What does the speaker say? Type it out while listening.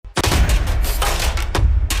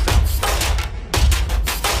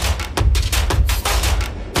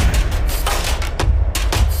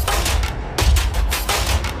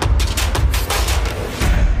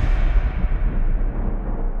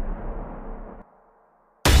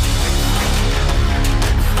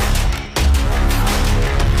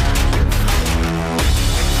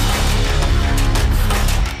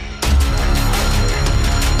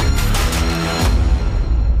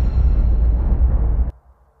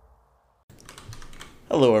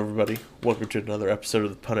Hello, everybody. Welcome to another episode of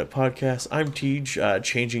the Pun It Podcast. I'm Teej,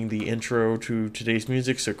 changing the intro to today's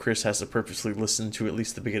music so Chris has to purposely listen to at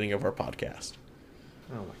least the beginning of our podcast.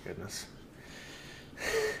 Oh my goodness.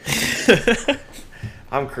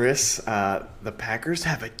 I'm Chris. The Packers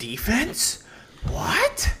have a defense?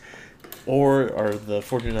 What? Or are the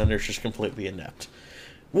 49ers just completely inept?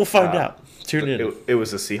 We'll find out. Tune in. It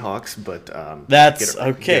was the Seahawks, but That's get it,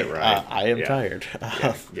 okay. Get it right. I am tired.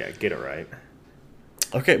 Yeah, get it right.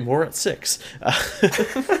 Okay, more at 6.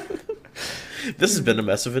 This has been a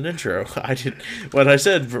mess of an intro. When I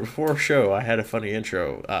said before show I had a funny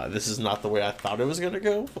intro. This is not the way I thought it was going to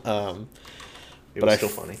go. It was still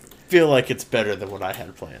funny. Feel like it's better than what I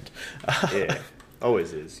had planned. Yeah,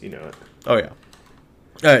 always is. You know it. Oh yeah.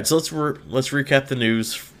 All right, so let's recap the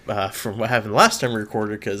news from what happened last time we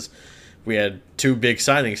recorded, because we had 2 big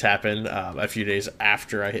signings happen a few days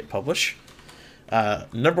after I hit publish.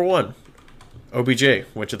 Number 1. OBJ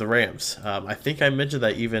went to the Rams. I think I mentioned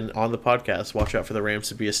that even on the podcast. Watch out for the Rams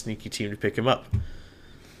to be a sneaky team to pick him up.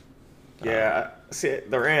 Yeah, see,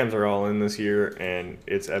 the Rams are all in this year, and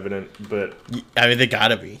it's evident, but... I mean, they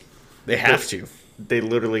gotta be. They have to. They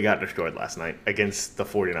literally got destroyed last night against the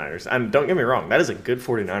 49ers. And don't get me wrong, that is a good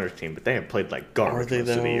 49ers team, but they have played like garbage most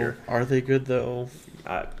of the year. Are they good, though?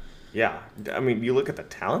 Yeah. I mean, you look at the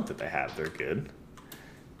talent that they have, they're good.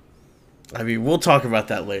 I mean, we'll talk about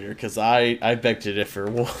that later, because I beg to differ.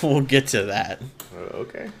 We'll get to that.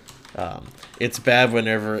 Okay. It's bad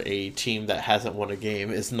whenever a team that hasn't won a game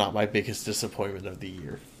is not my biggest disappointment of the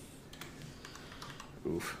year.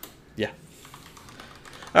 Oof. Yeah.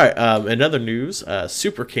 All right. In other news,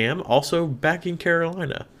 Super Cam also back in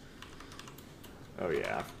Carolina. Oh,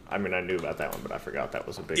 yeah. I mean, I knew about that one, but I forgot that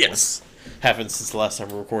was a big one. Yes. Happened since the last time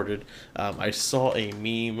we recorded. I saw a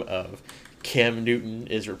meme of Cam Newton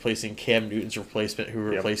is replacing Cam Newton's replacement, who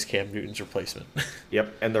replaced Cam Newton's replacement.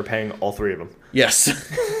 Yep, and they're paying all 3 of them. Yes.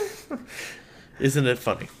 Isn't it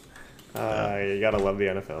funny? You gotta love the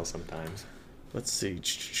NFL sometimes. Let's see.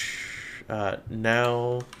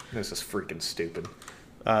 Now... This is freaking stupid.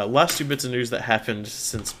 Last 2 bits of news that happened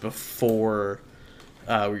since before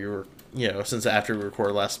since after we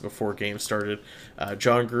recorded last, before games started.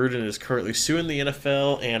 John Gruden is currently suing the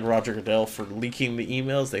NFL and Roger Goodell for leaking the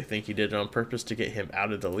emails. They think he did it on purpose to get him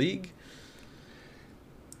out of the league.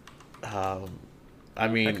 I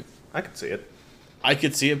mean... I could see it. I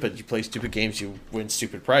could see it, but you play stupid games, you win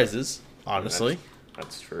stupid prizes, honestly.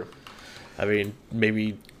 That's true. I mean,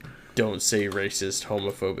 maybe don't say racist,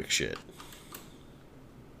 homophobic shit.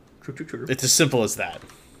 True. It's as simple as that.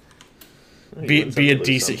 Be a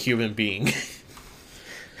decent human being. You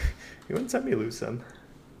wouldn't let me lose some.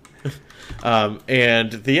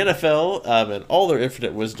 And the NFL, in all their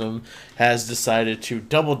infinite wisdom, has decided to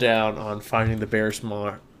double down on finding the Bears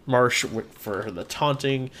Marsh for the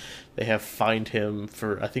taunting. They have fined him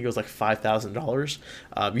for, I think it was like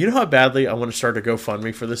 $5,000. You know how badly I want to start a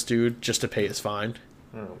GoFundMe for this dude just to pay his fine?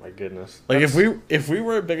 Oh my goodness. Like, if we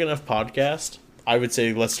were a big enough podcast, I would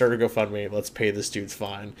say let's start a GoFundMe, let's pay this dude's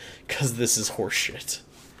fine, because this is horseshit.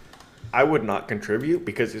 I would not contribute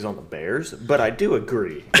because he's on the Bears, but I do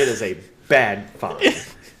agree. It is a bad fine.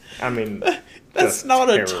 I mean, that's not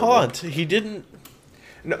terrible. A taunt. He didn't...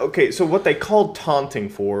 No, okay, so what they called taunting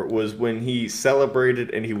for was when he celebrated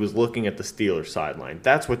and he was looking at the Steelers sideline.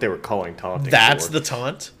 That's what they were calling taunting for. That's the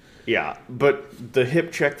taunt? Yeah, but the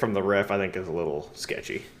hip check from the ref, I think, is a little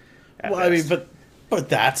sketchy. Well, I mean, but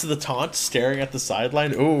that's the taunt, staring at the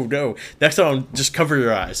sideline? Oh, no. Next time, just cover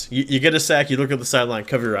your eyes. You get a sack, you look at the sideline,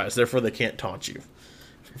 cover your eyes. Therefore, they can't taunt you.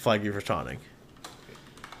 Flag you for taunting.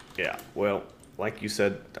 Yeah, well, like you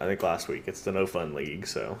said, I think last week, it's the no fun league,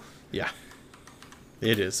 so... Yeah.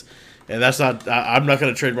 It is. And that's not... I'm not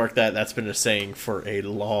going to trademark that. That's been a saying for a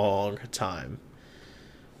long time.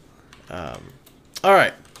 All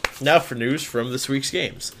right. Now for news from this week's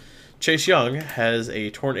games. Chase Young has a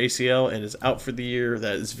torn ACL and is out for the year.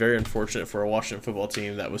 That is very unfortunate for a Washington football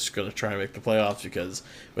team that was going to try and make the playoffs, because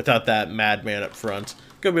without that madman up front,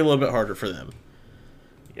 it's going to be a little bit harder for them.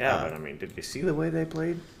 Yeah, but I mean, did you see the way they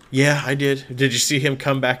played? Yeah, I did. Did you see him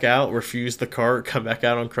come back out, refuse the cart, come back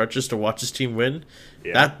out on crutches to watch his team win?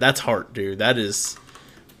 Yeah. That's heart, dude. That is...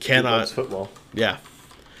 Cannot... It's football. Yeah.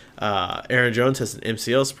 Aaron Jones has an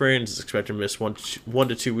MCL sprain. Is expected to miss 1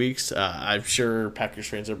 to 2 weeks. I'm sure Packers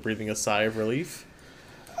fans are breathing a sigh of relief.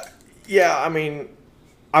 Yeah, I mean,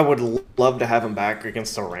 I would love to have him back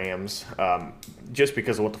against the Rams, just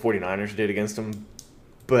because of what the 49ers did against him.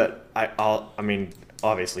 But I mean,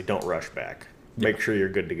 obviously, don't rush back. Make sure you're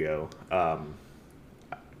good to go.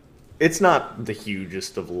 It's not the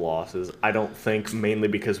hugest of losses, I don't think, mainly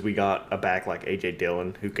because we got a back like A.J.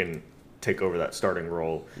 Dillon who can take over that starting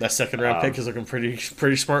role. That second round pick is looking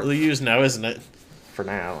pretty smartly used now, isn't it? For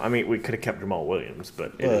now. I mean, we could have kept Jamal Williams,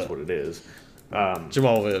 but it is what it is.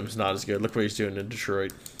 Jamal Williams not as good. Look what he's doing in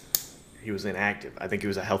Detroit. He was inactive. I think he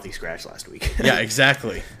was a healthy scratch last week. Yeah,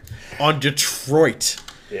 exactly. On Detroit.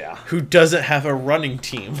 Yeah. Who doesn't have a running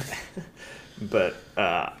team. But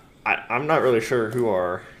I'm not really sure who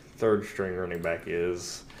our third string running back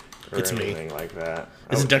is. Or It's me. anything like that.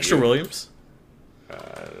 Is it Dexter Williams?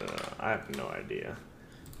 I have no idea.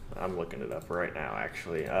 I'm looking it up right now,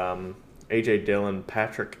 actually. A.J. Dillon,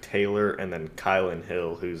 Patrick Taylor, and then Kylan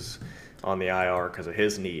Hill, who's on the IR because of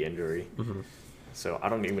his knee injury. Mm-hmm. So I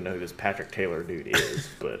don't even know who this Patrick Taylor dude is,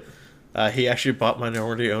 but... he actually bought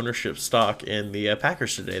minority ownership stock in the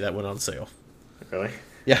Packers today that went on sale. Really?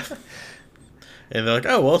 Yeah. And they're like,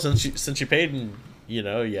 oh, well, since you paid and,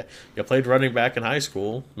 you played running back in high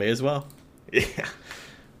school, may as well. Yeah.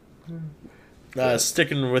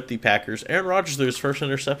 Sticking with the Packers, Aaron Rodgers threw his first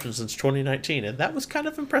interception since 2019, and that was kind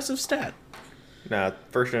of impressive stat. No,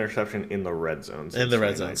 first interception in the red zone. In the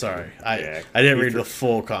red zone, sorry. I didn't read the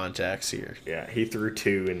full context here. Yeah, he threw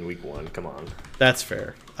 2 in week 1. Come on. That's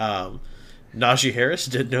fair. Najee Harris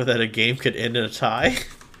didn't know that a game could end in a tie.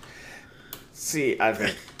 See, I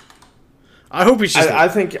think... I hope he's just... I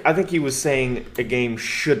think he was saying a game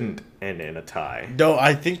shouldn't end in a tie. No,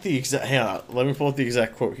 I think the exact... Hang on, let me pull up the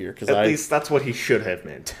exact quote here. At least that's what he should have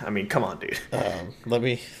meant. I mean, come on, dude. Let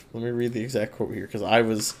me read the exact quote here, because I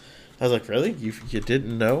was like, really? You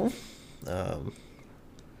didn't know? Gotta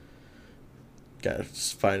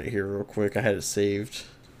just find it here real quick. I had it saved.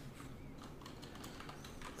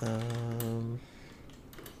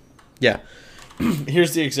 Yeah.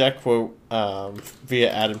 Here's the exact quote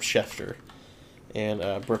via Adam Schefter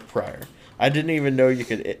and Brooke Pryor. I didn't even know you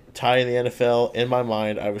could tie in the NFL. In my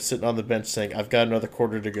mind, I was sitting on the bench saying, I've got another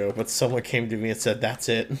quarter to go. But someone came to me and said, that's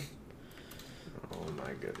it. Oh,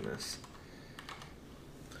 my goodness.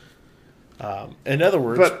 In other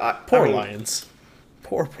words, poor Lions.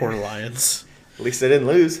 Poor Lions. At least they didn't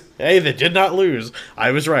lose. Hey, they did not lose. I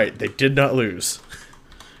was right. They did not lose.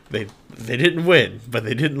 They didn't win, but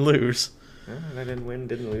they didn't lose. They didn't win,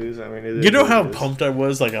 didn't lose. I mean, you know how pumped I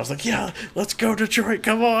was? Like, I was like, yeah, let's go Detroit.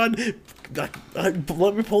 Come on.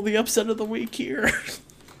 Let me pull the upset of the week here.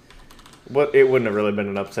 It wouldn't have really been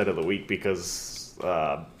an upset of the week because,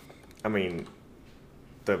 the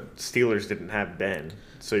Steelers didn't have Ben.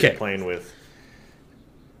 So you're playing with...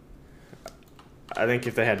 I think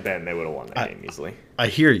if they had Ben, they would have won that game easily. I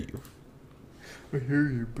hear you. I hear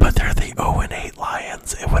you. But they're the 0-8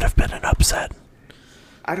 Lions. It would have been an upset.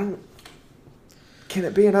 Can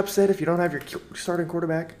it be an upset if you don't have your starting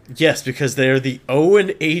quarterback? Yes, because they're the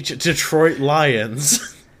 0-8 Detroit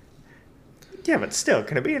Lions. Yeah, but still,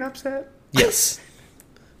 can it be an upset? Yes.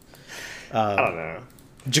 I don't know.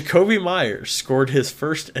 Jacoby Myers scored his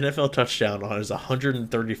first NFL touchdown on his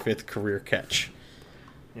 135th career catch.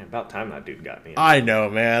 Yeah, about time that dude got me. I know,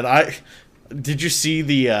 man. Did you see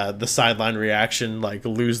the sideline reaction? Like,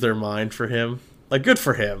 lose their mind for him. Like, good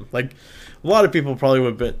for him. Like, a lot of people probably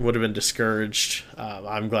would have been discouraged.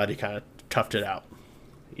 I'm glad he kind of toughed it out.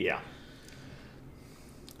 Yeah.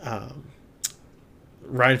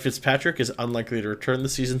 Ryan Fitzpatrick is unlikely to return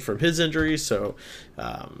this season from his injury, so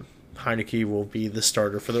Heineke will be the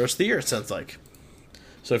starter for the rest of the year, it sounds like.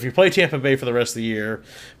 So if you play Tampa Bay for the rest of the year,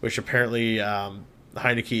 which apparently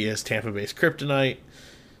Heineke is Tampa Bay's kryptonite.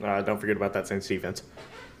 Don't forget about that Saints defense.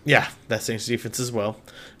 Yeah, that Saints defense as well.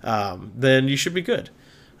 Then you should be good.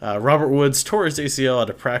 Robert Woods tore his ACL at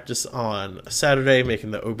a practice on Saturday, making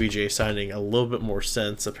the OBJ signing a little bit more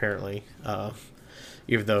sense, apparently.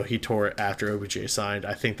 Even though he tore it after OBJ signed.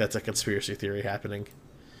 I think that's a conspiracy theory happening.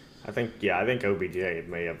 I think OBJ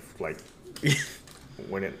may have,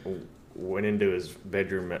 went into his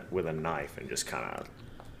bedroom with a knife and just kind of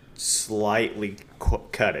slightly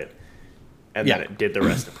cut it. And then it did the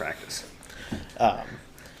rest of practice. And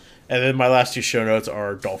then my last 2 show notes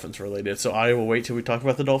are Dolphins related, so I will wait till we talk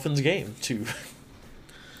about the Dolphins game too.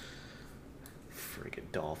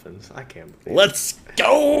 Freaking Dolphins! I can't believe. Let's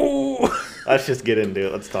go. Let's just get into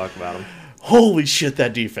it. Let's talk about them. Holy shit,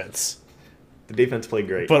 that defense! The defense played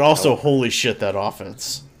great, but also holy shit, that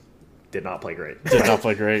offense did not play great. Did not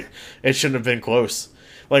play great. It shouldn't have been close.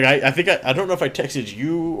 Like I think I don't know if I texted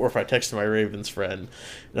you or if I texted my Ravens friend,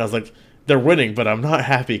 and I was like, they're winning, but I'm not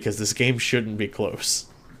happy because this game shouldn't be close.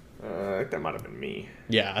 I think that might have been me.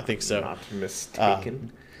 Yeah, I think so. Not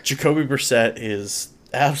mistaken. Jacoby Brissett is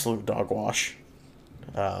absolute dog wash.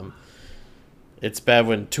 It's bad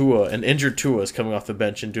when an injured Tua is coming off the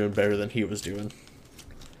bench and doing better than he was doing.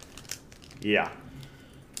 Yeah.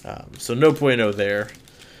 So no bueno there.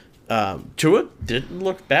 Tua didn't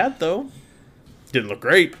look bad, though. Didn't look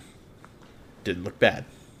great. Didn't look bad.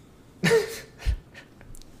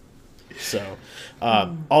 So,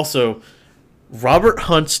 also, Robert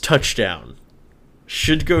Hunt's touchdown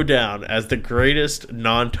should go down as the greatest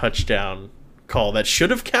non-touchdown call that should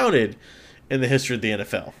have counted in the history of the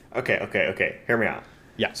NFL. Okay. Hear me out.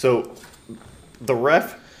 Yeah. So, the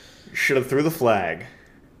ref should have threw the flag,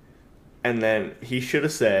 and then he should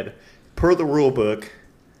have said, per the rule book,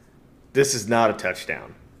 this is not a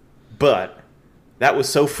touchdown. But that was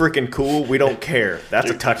so freaking cool, we don't care. That's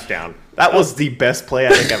a touchdown. That was the best play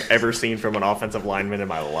I think I've ever seen from an offensive lineman in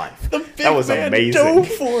my life. That was amazing. Dove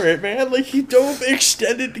for it, man. Like, he dove,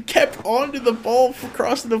 extended, kept onto the ball for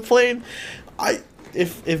crossing the plane.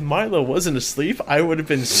 If Milo wasn't asleep, I would have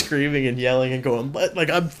been screaming and yelling and going,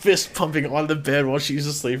 I'm fist pumping on the bed while she's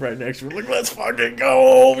asleep right next to me. Like, let's fucking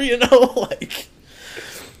go, you know? Like,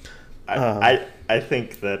 I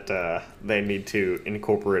think that they need to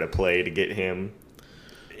incorporate a play to get him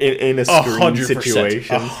in a screen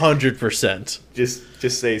situation. 100%.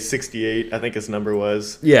 Just say 68, I think his number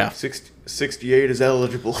was. Yeah. 68 is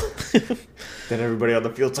eligible. Then everybody on the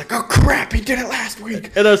field's like, oh crap, he did it last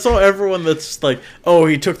week. And I saw everyone that's like, oh,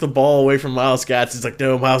 he took the ball away from Myles Gaskins. It's like,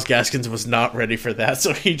 no, Myles Gaskins was not ready for that,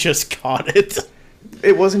 so he just caught it.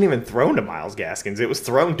 It wasn't even thrown to Myles Gaskins. It was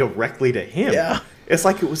thrown directly to him. Yeah. It's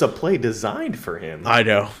like it was a play designed for him. I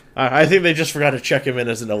know. I think they just forgot to check him in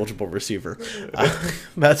as an eligible receiver.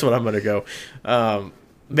 That's what I'm going to go.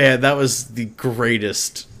 Man, that was the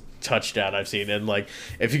greatest touchdown I've seen. And, like,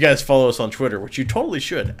 if you guys follow us on Twitter, which you totally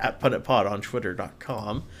should, at PunitPod on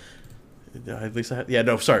Twitter.com. At least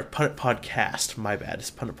Punit Podcast. My bad.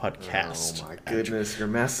 It's Punit Podcast. Oh, my goodness. You're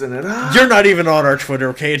messing it up. You're not even on our Twitter,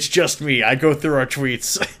 okay? It's just me. I go through our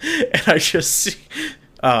tweets, and I just see...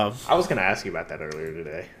 I was going to ask you about that earlier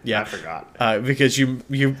today. Yeah, I forgot. Because you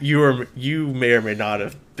may or may not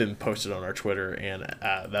have been posted on our Twitter, and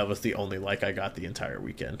that was the only like I got the entire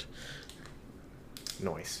weekend.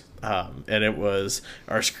 Nice. And it was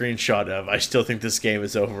our screenshot of I still think this game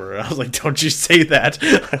is over. And I was like, don't you say that.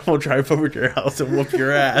 I will drive over to your house and whoop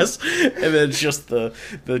your ass. And then it's just the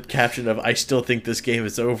caption of I still think this game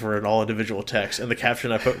is over in all individual text. And the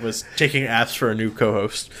caption I put was taking apps for a new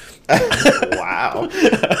co-host. Wow.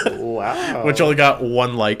 Which only got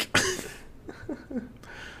one like.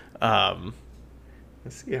 Let's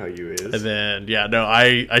see how you is. And then,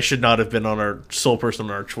 I should not have been on our sole person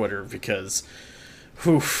on our Twitter because...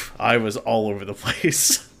 Oof, I was all over the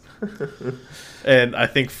place. And I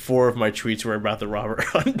think 4 of my tweets were about the Robert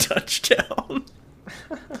Hunt touchdown.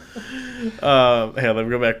 Hey, let me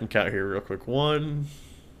go back and count here real quick. 1,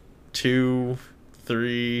 2,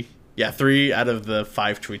 3. Yeah, 3 out of the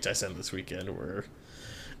 5 tweets I sent this weekend were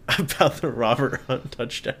about the Robert Hunt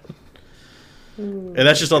touchdown. And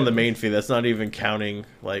that's just on the main feed. That's not even counting,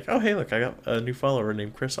 like, oh, hey, look, I got a new follower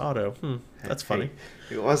named Chris Otto. That's funny.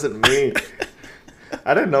 It wasn't me.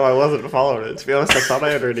 I didn't know I wasn't following it. To be honest, I thought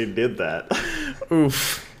I already did that.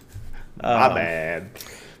 Oof. My bad.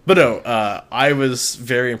 But no, I was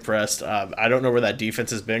very impressed. I don't know where that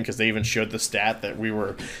defense has been because they even showed the stat that we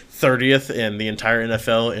were 30th in the entire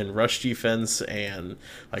NFL in rush defense and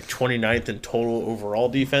like 29th in total overall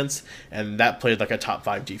defense. And that played like a top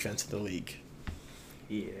 5 defense in the league.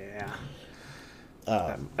 Yeah.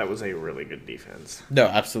 That was a really good defense. No,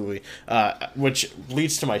 absolutely. Which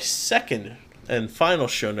leads to my second and final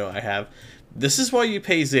show note I have. This is why you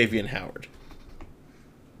pay Xavier Howard.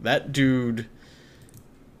 That dude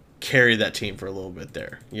carried that team for a little bit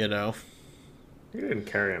there, you know? You didn't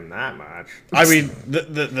carry him that much. I mean,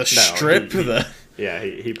 the strip,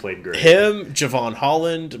 he played great. Him, Javon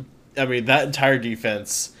Holland, I mean, that entire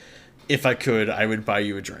defense, if I could, I would buy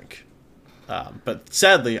you a drink. But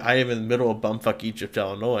sadly, I am in the middle of bumfuck Egypt,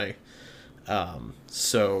 Illinois.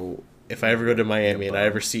 So if I ever go to Miami and I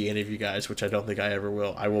ever see any of you guys, which I don't think I ever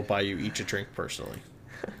will, I will buy you each a drink personally.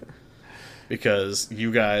 Because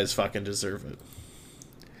you guys fucking deserve it.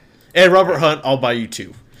 And Robert Hunt, I'll buy you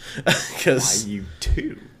 2. Buy you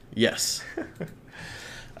 2? Yes.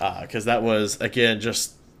 Because that was, again,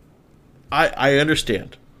 just... I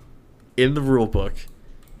understand. In the rule book,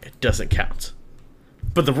 it doesn't count.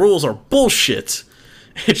 But the rules are bullshit.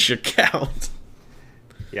 It should count.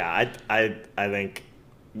 Yeah, I think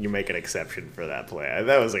you make an exception for that play.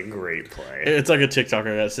 That was a great play. It's like a TikTok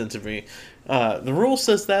I got sent to me. The rule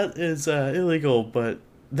says that is illegal, but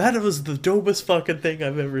that was the dopest fucking thing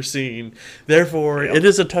I've ever seen. Therefore, It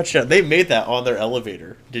is a touchdown. They made that on their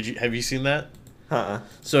elevator. Have you seen that?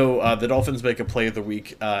 So the Dolphins make a play of the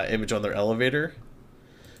week image on their elevator,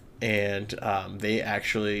 and they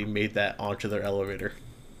actually made that onto their elevator.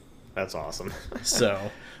 That's awesome. So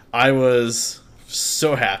I was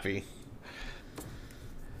so happy.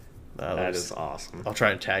 That is awesome. I'll try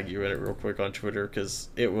and tag you in it real quick on Twitter because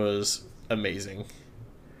it was amazing.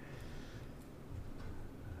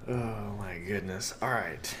 Oh my goodness. All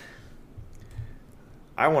right.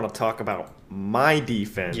 I want to talk about my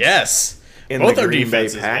defense. Yes. In Both the our Green Bay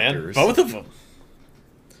defenses, man. Packers. Both of them.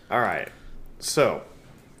 All right. So,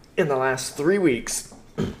 in the last 3 weeks,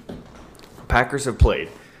 Packers have played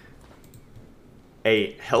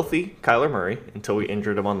a healthy Kyler Murray until we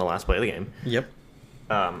injured him on the last play of the game. Yep.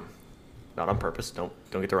 Not on purpose. Don't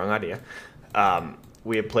get the wrong idea.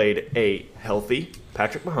 We have played a healthy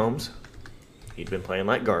Patrick Mahomes. He'd been playing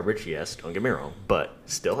like garbage, yes, don't get me wrong, but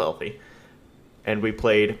still healthy. And we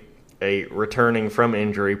played a returning from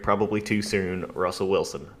injury, probably too soon, Russell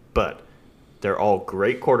Wilson. But they're all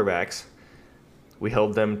great quarterbacks. We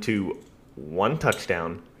held them to 1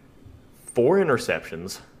 touchdown, 4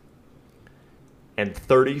 interceptions, and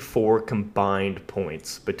 34 combined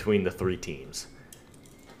points between the 3 teams.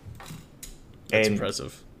 That's and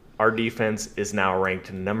impressive. Our defense is now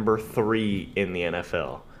ranked number 3 in the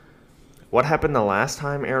NFL. What happened the last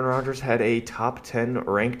time Aaron Rodgers had a top 10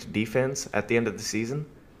 ranked defense at the end of the season?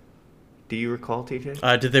 Do you recall,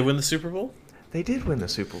 TJ? Did they win the Super Bowl? They did win the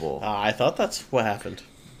Super Bowl. I thought that's what happened.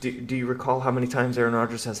 Do you recall how many times Aaron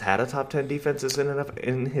Rodgers has had a top 10 defense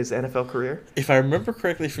in his NFL career? If I remember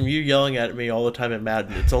correctly from you yelling at me all the time in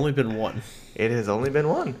Madden, it's only been 1. It has only been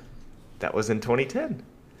 1. That was in 2010.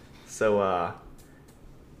 So,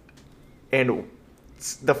 and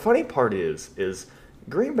the funny part is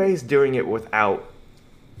Green Bay's doing it without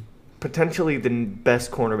potentially the best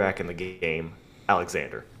cornerback in the game,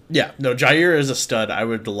 Alexander. Yeah, no, Jair is a stud. I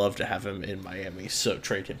would love to have him in Miami, so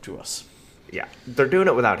trade him to us. Yeah, they're doing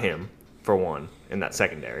it without him, for one, in that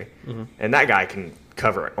secondary. Mm-hmm. And that guy can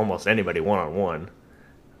cover almost anybody one-on-one.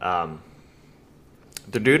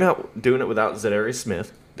 They're doing it without Zadarius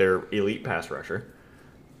Smith, their elite pass rusher.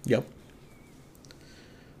 Yep.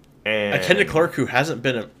 And Kendrick Clark, who hasn't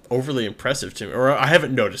been overly impressive to me, or I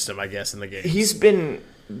haven't noticed him, I guess, in the game. He's been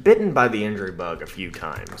bitten by the injury bug a few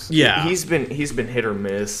times. Yeah, he's been hit or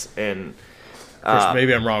miss, and of course,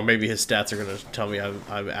 maybe I'm wrong. Maybe his stats are going to tell me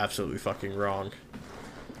I'm absolutely fucking wrong.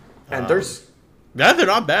 And they're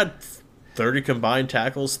not bad. 30 combined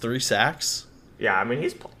tackles, 3 sacks. Yeah, I mean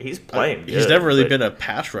he's playing good. He's never really been a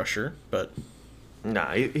pass rusher, but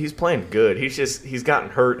nah, he's playing good. He's gotten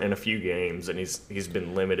hurt in a few games, and he's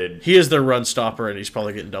been limited. He is their run stopper, and he's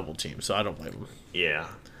probably getting double teamed, so I don't blame him. Yeah,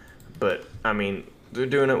 but I mean they're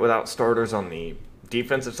doing it without starters on the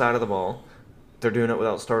defensive side of the ball. They're doing it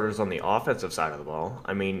without starters on the offensive side of the ball.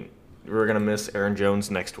 I mean, we're gonna miss Aaron Jones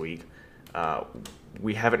next week.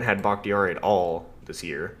 We haven't had Bakhtiari at all this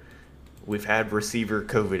year. We've had receiver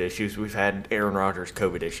COVID issues. We've had Aaron Rodgers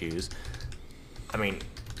COVID issues. I mean,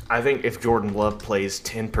 I think if Jordan Love plays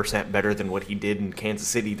 10% better than what he did in Kansas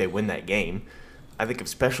City, they win that game. I think if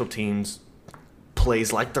special teams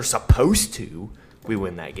plays like they're supposed to, we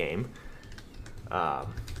win that game.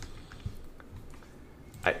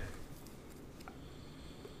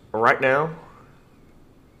 Right now,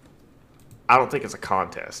 I don't think it's a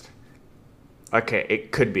contest. Okay,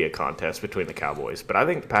 it could be a contest between the Cowboys, but I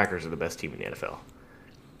think the Packers are the best team in the NFL.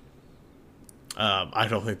 I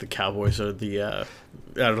don't think the Cowboys are the. I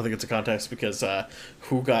don't think it's a contest because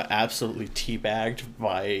who got absolutely teabagged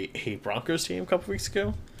by a Broncos team a couple weeks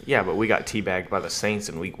ago? Yeah, but we got teabagged by the Saints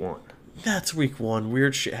in Week 1. That's Week 1.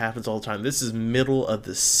 Weird shit happens all the time. This is middle of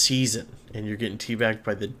the season, and you're getting teabagged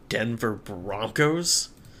by the Denver Broncos.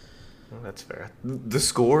 Well, that's fair. The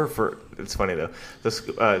score for it's funny though.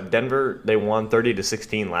 Denver, they won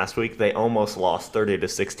 30-16 last week. They almost lost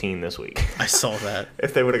 30-16 this week. I saw that.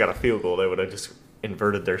 If they would have got a field goal, they would have just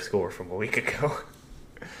inverted their score from a week ago.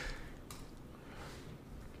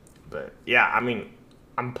 But yeah, I mean,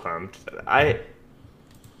 I'm pumped. I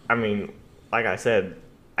mean, like I said,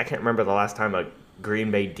 I can't remember the last time a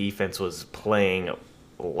Green Bay defense was playing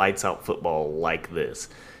lights out football like this.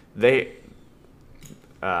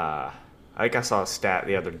 I think I saw a stat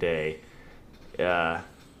the other day.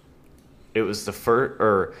 It was the first,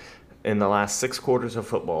 or in the last 6 quarters of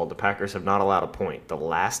football, the Packers have not allowed a point. The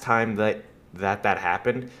last time that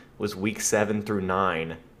happened was week 7 through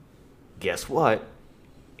 9. Guess what?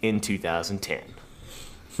 In 2010.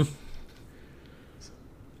 It's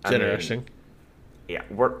interesting. Yeah,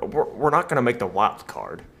 we're not going to make the wild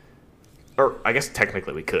card. Or I guess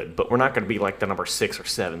technically we could, but we're not going to be like the number 6 or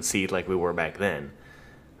 7 seed like we were back then.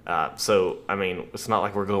 So, I mean, it's not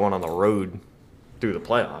like we're going on the road through the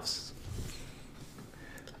playoffs.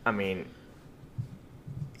 I mean,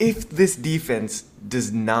 if this defense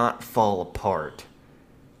does not fall apart,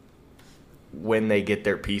 when they get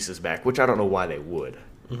their pieces back, which I don't know why they would.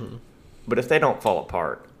 Mm-hmm. But if they don't fall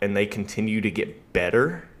apart and they continue to get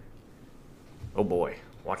better, oh boy,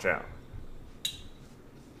 watch out.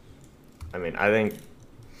 I mean, I think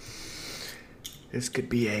this could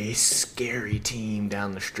be a scary team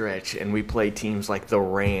down the stretch, and we play teams like the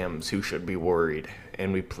Rams, who should be worried,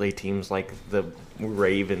 and we play teams like the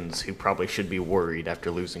Ravens, who probably should be worried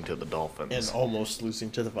after losing to the Dolphins. And almost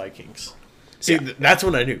losing to the Vikings. See, that's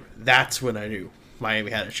when I knew. That's when I knew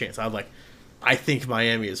Miami had a chance. I was like, I think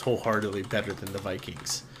Miami is wholeheartedly better than the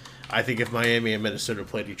Vikings. I think if Miami and Minnesota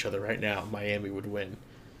played each other right now, Miami would win.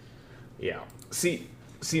 Yeah. See,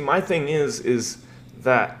 my thing is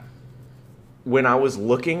that when I was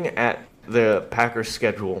looking at the Packers'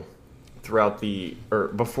 schedule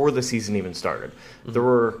before the season even started, mm-hmm. there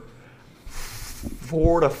were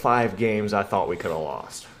 4 to 5 games I thought we could have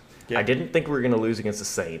lost. Yeah. I didn't think we were going to lose against the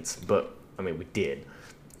Saints, but, I mean, we did.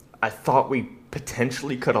 I thought we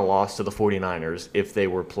potentially could have lost to the 49ers if they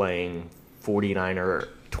were playing 49er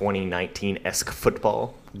 2019-esque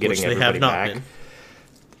football, getting everybody back. Been.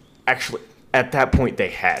 Actually, at that point, they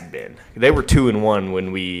had been. They were 2-1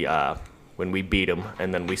 when we beat them,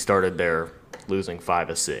 and then we started there losing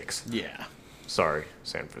 5 of 6. Yeah. Sorry,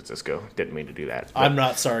 San Francisco. Didn't mean to do that. I'm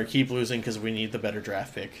not sorry. Keep losing because we need the better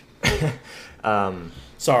draft pick.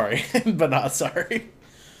 Sorry, but not sorry.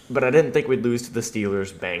 But I didn't think we'd lose to the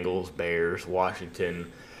Steelers, Bengals, Bears,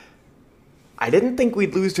 Washington. I didn't think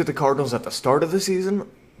we'd lose to the Cardinals at the start of the season,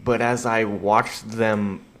 but as I watched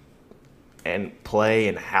them and play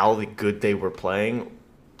and how good they were playing,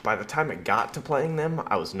 by the time it got to playing them,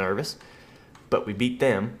 I was nervous. But we beat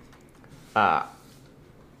them.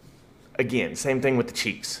 Again, same thing with the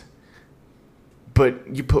Chiefs.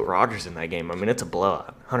 But you put Rodgers in that game. I mean, it's a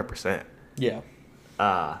blowout, 100%. Yeah.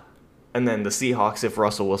 And then the Seahawks, if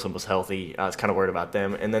Russell Wilson was healthy, I was kind of worried about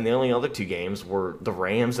them. And then the only other 2 games were the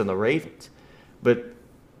Rams and the Ravens. But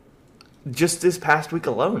just this past week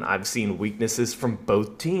alone, I've seen weaknesses from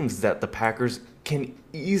both teams that the Packers can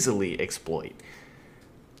easily exploit.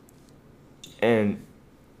 And,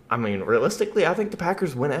 I mean, realistically, I think the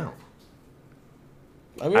Packers win out.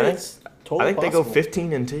 I mean, it's totally possible. They go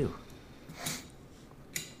 15-2.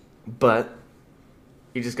 But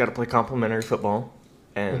you just got to play complementary football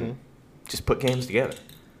and just put games together.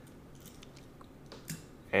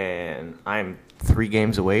 And I'm 3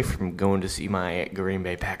 games away from going to see my Green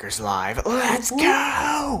Bay Packers live. Let's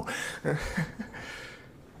go!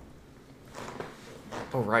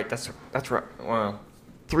 Oh, right. That's right. Well,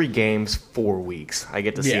 3 games, 4 weeks. I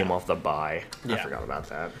get to see them off the bye. Yeah. I forgot about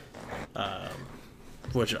that.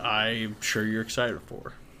 Which I'm sure you're excited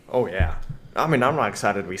for. Oh, yeah. I mean, I'm not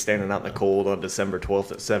excited to be standing out in the cold on December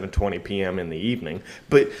 12th at 7:20 p.m. in the evening.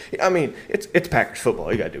 But, I mean, it's Packers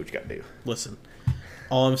football. You got to do what you got to do. Listen,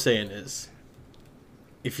 all I'm saying is,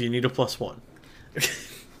 if you need a +1,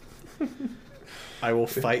 I will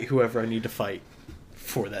fight whoever I need to fight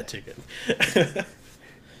for that ticket.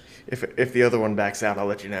 If the other one backs out, I'll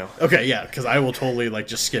let you know. Okay, yeah, because I will totally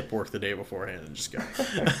just skip work the day beforehand and just go.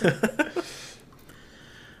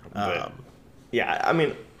 Yeah, I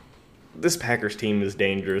mean, this Packers team is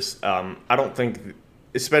dangerous. I don't think,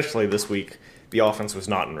 especially this week, the offense was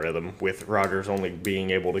not in rhythm with Rodgers only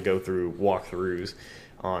being able to go through walkthroughs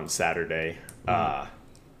on Saturday.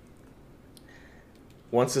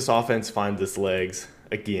 Once this offense finds its legs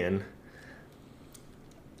again,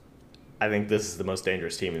 I think this is the most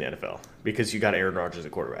dangerous team in the NFL because you got Aaron Rodgers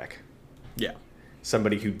at quarterback. Yeah.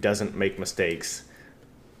 Somebody who doesn't make mistakes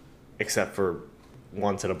except for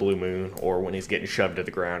once in a blue moon or when he's getting shoved to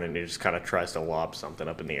the ground and he just kind of tries to lob something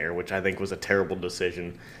up in the air, which I think was a terrible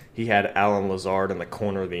decision. He had Alan Lazard in the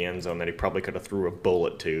corner of the end zone that he probably could have threw a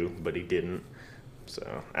bullet to, but he didn't.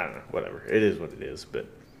 So, I don't know, whatever. It is what it is. But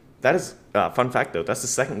that is, fun fact though, that's the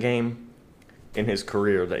second game in his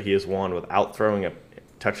career that he has won without throwing a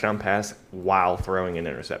touchdown pass while throwing an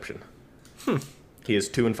interception. He is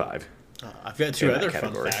 2-5. I've got 2 other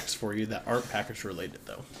fun facts for you that aren't Packers related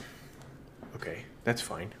though. Okay, that's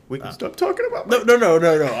fine. We can stop talking about No.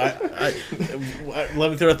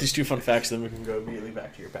 Let me throw out these 2 fun facts, then we can go immediately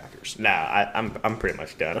back to your Packers. Nah, I'm pretty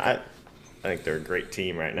much done. Okay. I think they're a great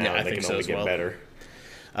team right now. Yeah, they can only get better.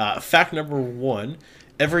 Fact number 1,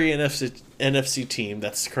 every NFC team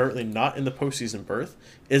that's currently not in the postseason berth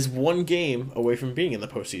is 1 game away from being in the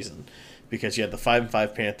postseason because you have the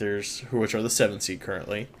 5-5 Panthers, which are the 7th seed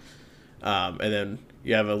currently. And then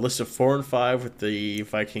you have a list of 4-5 with the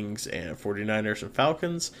Vikings and 49ers and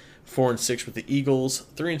Falcons, 4-6 with the Eagles,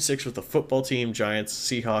 3-6 with the football team, Giants,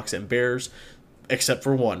 Seahawks, and Bears, except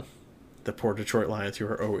for 1, the poor Detroit Lions, who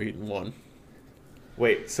are 0-8-1.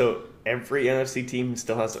 Wait, so every NFC team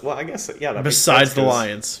still has. Well, I guess yeah. That Besides the makes sense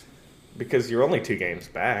Lions. because you're only 2 games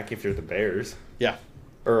back if you're the Bears, Yeah.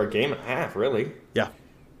 or a game and a half, really. Yeah.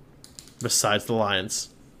 Besides the Lions.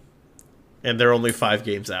 And they're only 5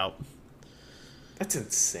 games out. That's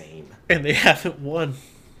insane. And they haven't won.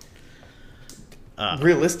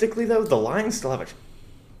 Realistically, though, the Lions still have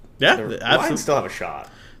Yeah, Lions still have a shot.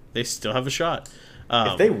 They still have a shot.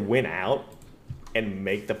 If they win out and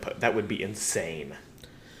make that would be insane.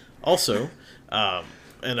 Also,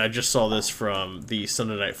 and I just saw this from the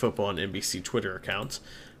Sunday Night Football and NBC Twitter accounts.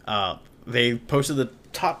 They posted the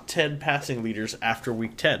top 10 passing leaders after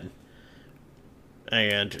Week 10.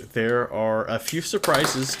 And there are a few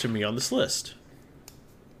surprises to me on this list.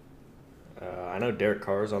 I know Derek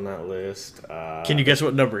Carr's on that list. Can you guess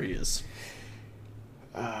what number he is?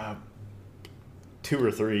 2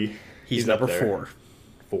 or 3. He's number up there. 4.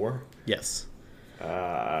 4? Yes.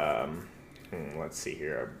 Let's see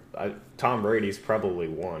here. Tom Brady's probably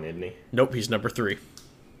 1, isn't he? Nope, he's number 3.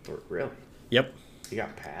 Really? Yep. He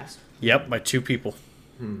got passed? Yep, by 2 people.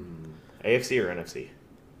 AFC or NFC?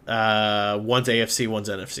 One's AFC, one's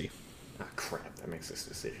NFC. Oh, crap. That makes this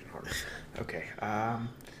decision harder. Okay.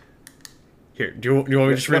 Here, do you want me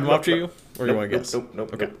to just read them off to you? Or do you want to guess?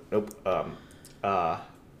 Nope. Okay.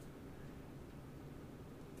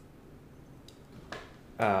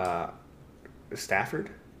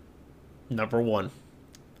 Stafford? Number 1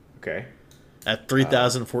 Okay. at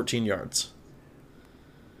 3,014 yards.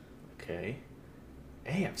 Okay.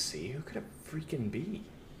 AFC? Who could it freaking be?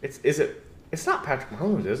 It's not Patrick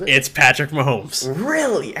Mahomes, is it? It's Patrick Mahomes.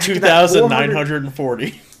 Really?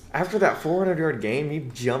 2,940. After that 400-yard game, he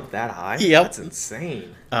jumped that high? Yep. That's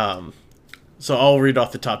insane. So I'll read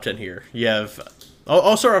off the top 10 here. You have...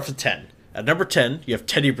 I'll start off with 10. At number 10, you have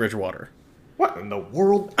Teddy Bridgewater. What in the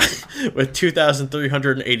world? With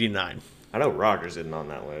 2,389. I know Rodgers isn't on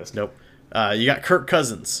that list. Nope. You got Kirk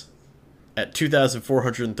Cousins at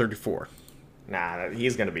 2,434. Nah,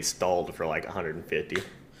 he's going to be stalled for like 150.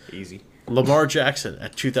 Easy. Lamar Jackson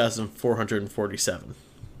at 2,447.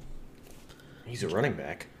 He's a running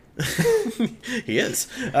back. He is.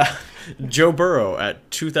 Joe Burrow at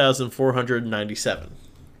 2,497.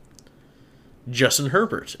 Justin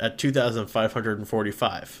Herbert at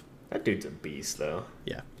 2,545. That dude's a beast, though.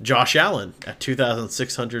 Yeah. Josh Allen at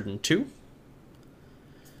 2,602.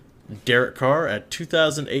 Derek Carr at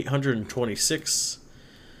 2,826.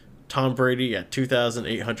 Tom Brady at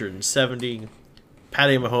 2,870.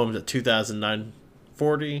 Patty Mahomes at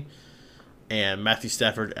 2,940. And Matthew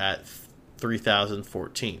Stafford at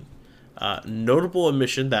 3,014. Notable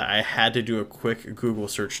omission that I had to do a quick Google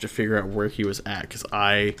search to figure out where he was at, because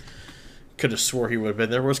I could have swore he would have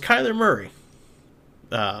been there, was Kyler Murray.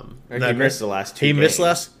 He missed the last 2 games. He missed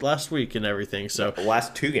last week and everything. So the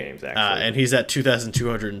last 2 games, actually. and he's at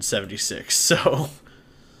 2,276. So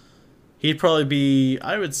he'd probably be,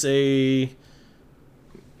 I would say,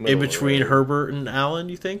 in between Herbert and Allen,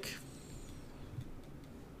 you think?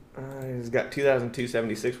 He's got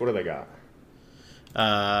 2,276. What do they got?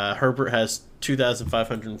 Herbert has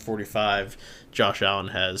 2,545. Josh Allen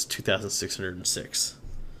has 2,606.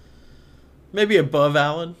 Maybe above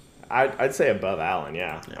Allen. I'd say above Allen,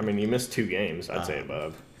 yeah. I mean, you missed 2 games. I'd say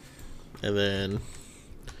above. And then,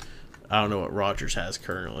 I don't know what Rodgers has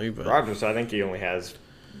currently, but Rodgers, I think he only has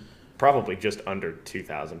probably just under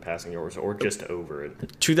 2,000 passing yards, or just over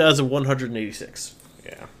it. 2,186.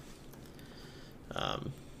 Yeah.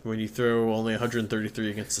 When you throw only 133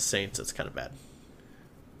 against the Saints, that's kind of bad.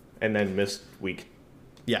 And then missed week.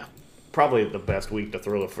 Yeah. Probably the best week to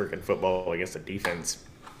throw the freaking football against a defense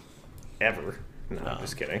ever. No, I'm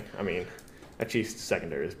just kidding. I mean, that Chiefs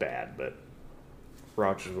secondary is bad, but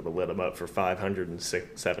Rodgers would have lit him up for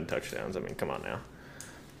 507 touchdowns. I mean, come on now.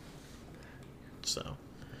 So,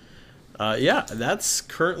 yeah, that's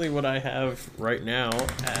currently what I have right now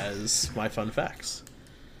as my fun facts.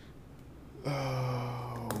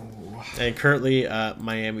 Oh. And currently,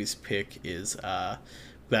 Miami's pick is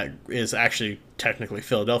that is actually technically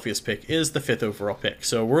Philadelphia's pick is the 5th overall pick.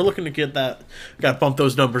 So we're looking to get that. Got to bump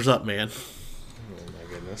those numbers up, man. Oh my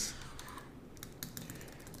goodness.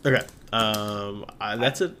 Okay,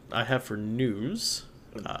 that's it. I have for news.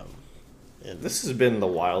 This has been the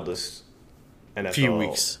wildest NFL few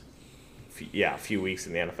weeks. A few weeks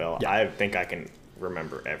in the NFL. Yeah. I think I can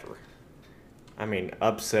remember ever. I mean,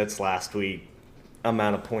 upsets last week,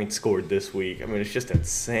 amount of points scored this week. I mean, it's just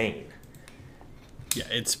insane. Yeah,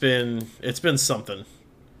 it's been something.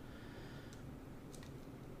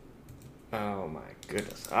 Oh my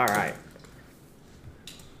goodness! All right,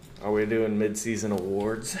 are we doing mid-season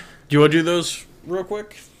awards? Do you want to do those real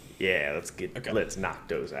quick? Yeah, let's Okay. let's knock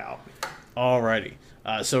those out. Alrighty.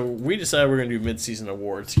 So we decided we're going to do mid-season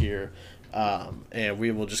awards here, and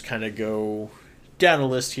we will just kind of go down a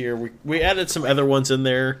list here. We added some other ones in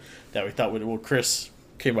there that we thought would. Well, Chris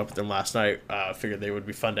came up with them last night. Figured they would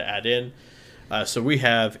be fun to add in. So we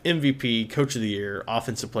have MVP, Coach of the Year,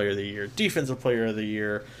 Offensive Player of the Year, Defensive Player of the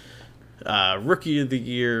Year, Rookie of the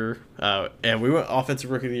Year, and we went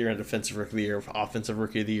Offensive Rookie of the Year and Defensive Rookie of the Year. Offensive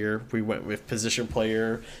Rookie of the Year, we went with Position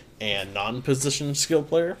Player and Non-Position Skill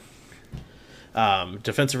Player.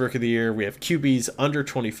 Defensive Rookie of the Year, we have QBs under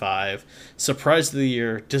 25, Surprise of the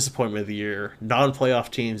Year, Disappointment of the Year, non-playoff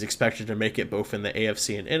teams expected to make it both in the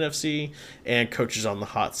AFC and NFC, and coaches on the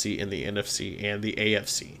hot seat in the NFC and the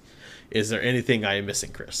AFC. Is there anything I am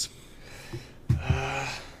missing, Chris? I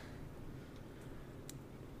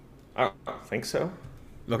don't think so.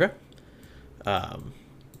 Okay.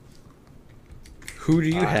 Who do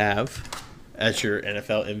you have as your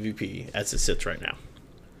NFL MVP as it sits right now?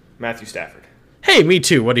 Matthew Stafford. Hey, me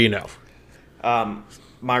too. What do you know?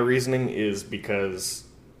 My reasoning is because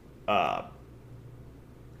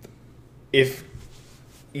if,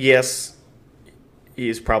 yes, he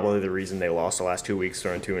is probably the reason they lost the last 2 weeks,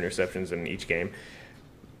 throwing 2 interceptions in each game.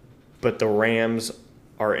 But the Rams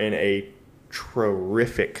are in a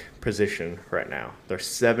terrific position right now. They're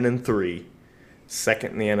 7-3,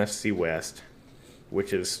 second in the NFC West,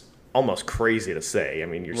 which is almost crazy to say. I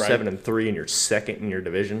mean, you're 7-3 and you're second in your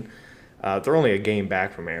division. They're only a game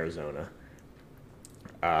back from Arizona.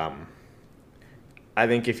 I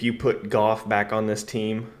think if you put Goff back on this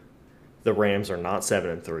team, the Rams are not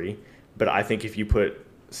 7-3. But I think if you put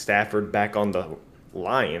Stafford back on the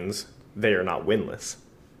Lions, they are not winless.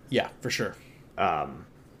 Yeah, for sure. I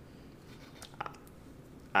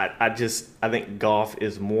think Goff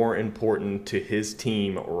is more important to his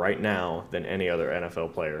team right now than any other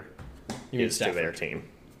NFL player is to their team.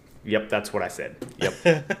 Yep, that's what I said. Yep.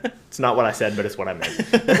 It's not what I said, but it's what I meant.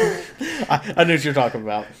 I knew what you're talking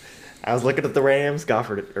about. I was looking at the Rams. Goff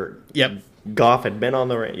had been on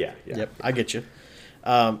the Rams. Yeah. Yep, I get you.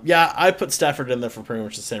 I put Stafford in there for pretty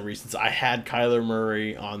much the same reasons. I had Kyler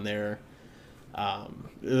Murray on there.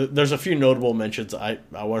 There's a few notable mentions. I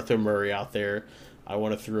want to throw Murray out there. I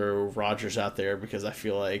want to throw Rodgers out there because I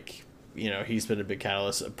feel like, he's been a big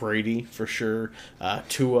catalyst. Brady, for sure.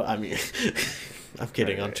 Tua, I mean, I'm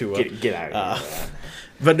kidding on Tua. Get out of here.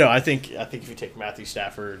 But no, I think if you take Matthew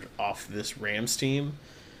Stafford off this Rams team,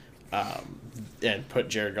 and put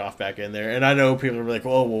Jared Goff back in there, and I know people are like,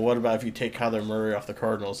 well, what about if you take Kyler Murray off the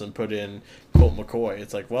Cardinals and put in Colt McCoy?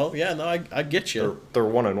 It's like, well, yeah, no, I get you. They're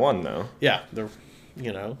 1-1 though. Yeah, they're,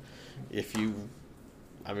 if you,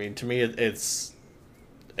 I mean, to me, it's,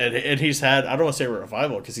 and he's had, I don't want to say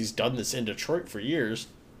revival because he's done this in Detroit for years,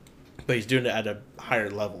 but he's doing it at a higher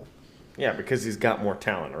level. Yeah, because he's got more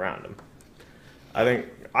talent around him. I think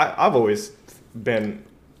I've always been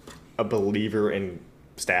a believer in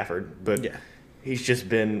Stafford, but he's just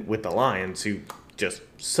been with the Lions who just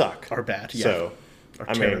suck. Are bad, yeah. So,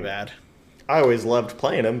 bad. I always loved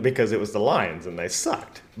playing them because it was the Lions and they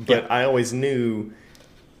sucked. But I always knew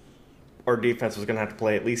our defense was going to have to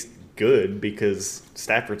play at least good because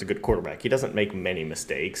Stafford's a good quarterback. He doesn't make many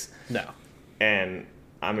mistakes. No. And,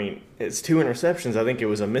 I mean, it's 2 interceptions. I think it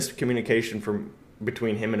was a miscommunication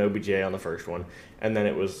between him and OBJ on the first one. And then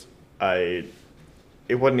it wasn't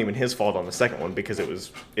even his fault on the second one because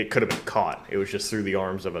it could have been caught. It was just through the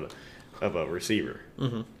arms of a receiver.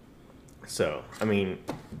 Mm-hmm. So, I mean,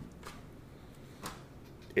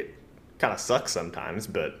 it kind of sucks sometimes,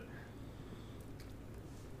 but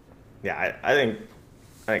yeah, I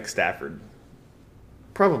think Stafford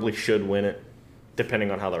probably should win it,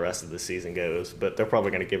 depending on how the rest of the season goes. But they're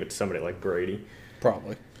probably going to give it to somebody like Brady.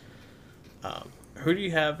 Probably. Who do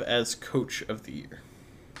you have as Coach of the Year?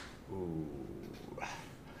 Ooh.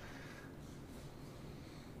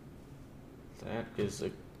 That is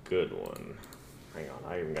a good one. Hang on,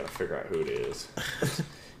 I even got to figure out who it is.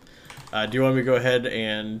 Do you want me to go ahead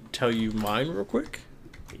and tell you mine real quick?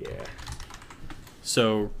 Yeah.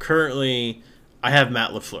 So currently, I have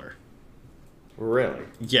Matt LaFleur. Really?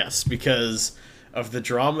 Yes, because of the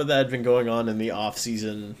drama that had been going on in the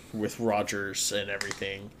offseason with Rodgers and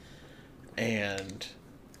everything. And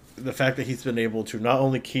the fact that he's been able to not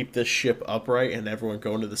only keep this ship upright and everyone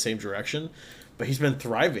going to the same direction, but he's been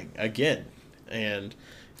thriving again. And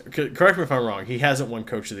correct me if I'm wrong, he hasn't won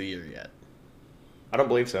Coach of the Year yet. I don't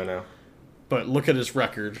believe so, no. But look at his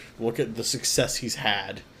record. Look at the success he's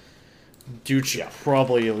had. Dude should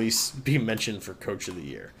probably at least be mentioned for Coach of the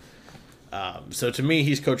Year. So to me,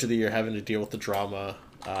 he's Coach of the Year, having to deal with the drama,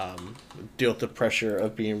 deal with the pressure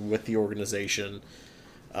of being with the organization.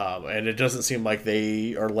 And it doesn't seem like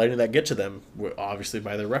they are letting that get to them, obviously,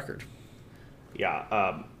 by their record.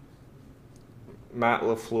 Yeah. Matt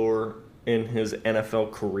LaFleur in his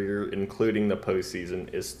NFL career, including the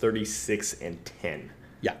postseason, is 36-10.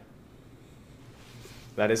 Yeah.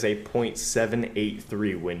 That is a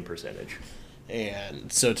 .783 win percentage.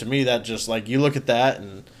 And so to me, that just like you look at that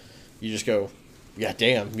and you just go, yeah,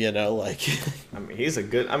 damn, like. I mean, he's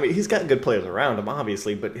got good players around him,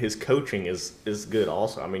 obviously, but his coaching is good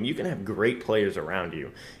also. I mean, you can have great players around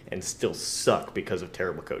you and still suck because of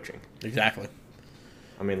terrible coaching. Exactly.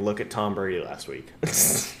 I mean, look at Tom Brady last week.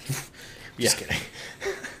 Just kidding.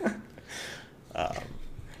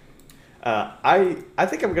 I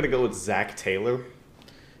think I'm gonna go with Zach Taylor.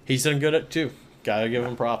 He's done good at too. Gotta give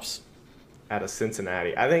him props. Out of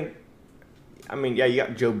Cincinnati, I mean, yeah, you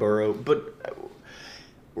got Joe Burrow, but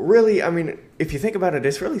really, I mean, if you think about it,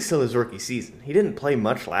 it's really still his rookie season. He didn't play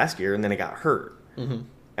much last year, and then he got hurt. Mm-hmm.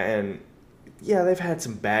 And yeah, they've had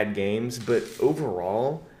some bad games, but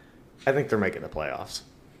overall, I think they're making the playoffs.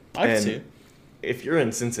 I can see it. If you're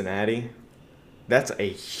in Cincinnati, that's a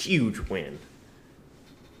huge win,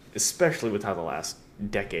 especially with how the last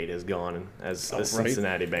decade has gone as a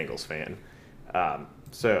Cincinnati Bengals fan.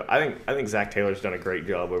 So I think Zach Taylor's done a great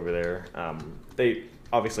job over there. They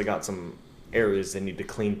obviously got some areas they need to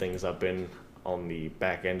clean things up in on the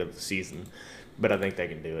back end of the season, but I think they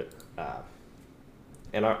can do it.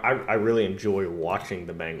 And I really enjoy watching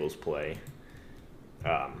the Bengals play.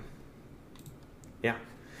 Yeah,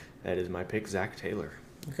 that is my pick, Zach Taylor.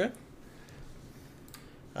 Okay.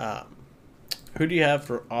 Who do you have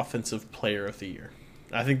for Offensive Player of the Year?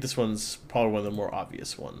 I think this one's probably one of the more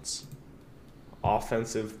obvious ones.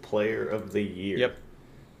 Offensive Player of the Year. Yep.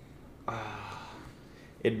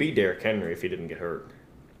 It'd be Derrick Henry if he didn't get hurt.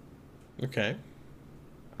 Okay.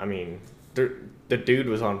 I mean, the dude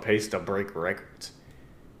was on pace to break records,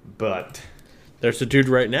 but there's a dude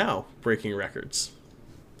right now breaking records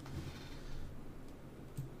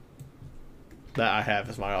that I have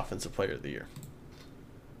as my Offensive Player of the Year.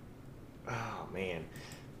 Oh, man.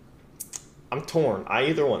 I'm torn. I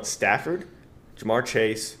either want Stafford, Jamar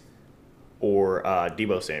Chase, or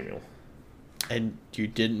Deebo Samuel. And you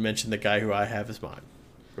didn't mention the guy who I have as mine.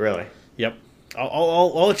 Really? Yep.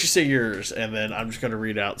 I'll let you say yours, and then I'm just going to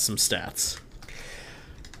read out some stats.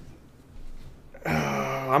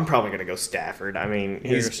 I'm probably going to go Stafford. I mean,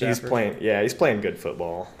 he's playing good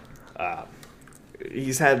football.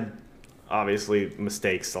 He's had, obviously,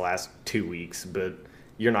 mistakes the last 2 weeks, but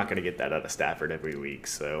you're not going to get that out of Stafford every week,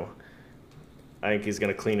 so I think he's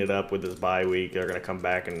going to clean it up with his bye week. They're going to come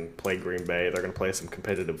back and play Green Bay. They're going to play some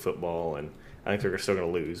competitive football, and I think they're still going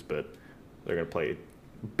to lose, but they're going to play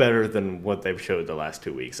better than what they've showed the last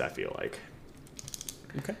 2 weeks, I feel like.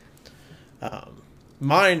 Okay.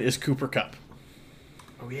 Mine is Cooper Kupp.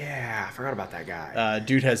 Oh, yeah. I forgot about that guy.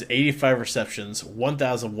 Dude has 85 receptions,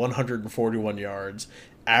 1,141 yards,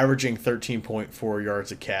 averaging 13.4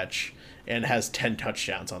 yards a catch, and has 10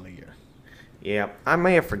 touchdowns on the year. Yeah, I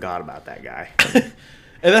may have forgot about that guy. And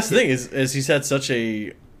that's the thing is he's had such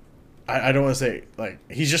a I don't want to say like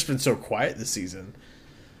he's just been so quiet this season,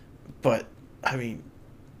 but I mean,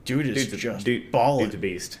 dude is just balling. Dude's a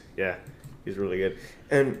beast. Yeah, he's really good.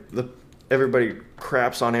 And everybody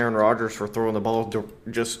craps on Aaron Rodgers for throwing the ball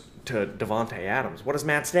just to Devontae Adams. What does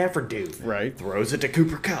Matt Stafford do? Right, throws it to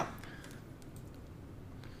Cooper Kupp.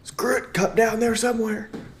 Screw it, Kupp down there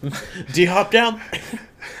somewhere. D-hop down.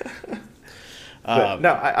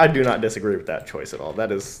 No, I do not disagree with that choice at all.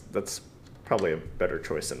 That's probably a better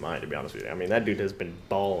choice than mine, to be honest with you. I mean, that dude has been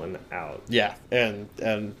balling out. Yeah, and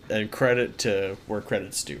credit to where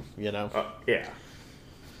credit's due, Yeah.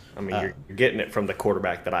 I mean, you're getting it from the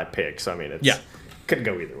quarterback that I picked, so I mean, could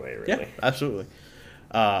go either way, really. Yeah, absolutely.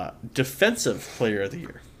 Defensive Player of the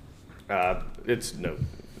Year. It's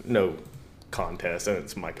no contest, and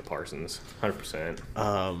it's Micah Parsons, 100%.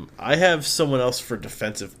 I have someone else for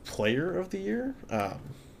Defensive Player of the Year,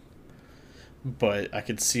 but I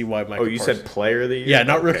could see why Micah Parsons. Said Player of the Year? Yeah,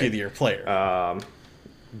 not Rookie of the Year, Player.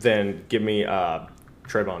 Then give me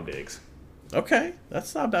Trayvon Diggs. Okay,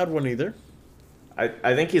 that's not a bad one either.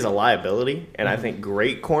 I think he's a liability, and I think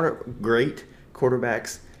great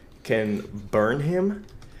quarterbacks can burn him,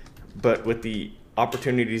 but with the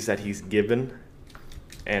opportunities that he's given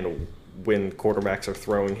and when quarterbacks are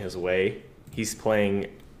throwing his way, he's playing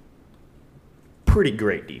pretty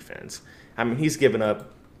great defense. I mean, he's given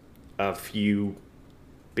up a few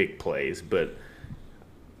big plays, but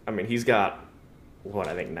I mean, he's got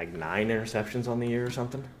I think like 9 interceptions on the year or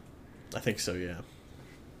something. I think so, yeah.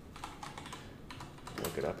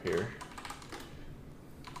 Look it up here.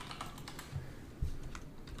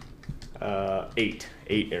 8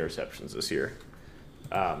 interceptions this year.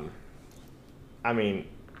 I mean,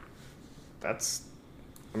 that's,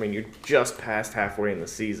 I mean, you're just past halfway in the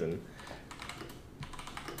season,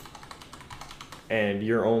 and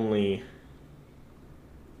you're only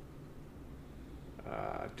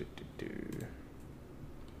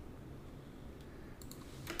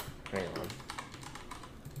hang on.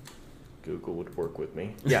 Google would work with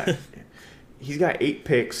me. Yeah, he's got 8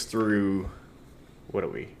 picks through, what are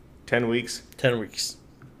we, 10 weeks? 10 weeks.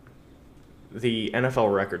 The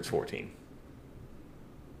NFL record's 14.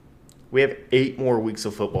 We have 8 more weeks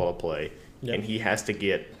of football to play, and he has to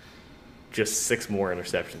get just 6 more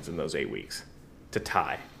interceptions in those 8 weeks to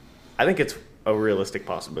tie. I think it's a realistic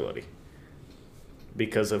possibility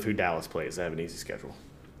because of who Dallas plays. They have an easy schedule.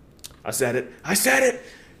 I said it.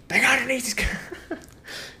 They got an easy schedule.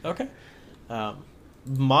 Okay.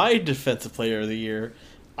 My defensive player of the year,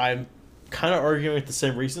 I'm kind of arguing with the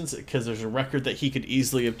same reasons because there's a record that he could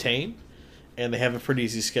easily obtain, and they have a pretty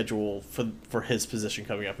easy schedule for his position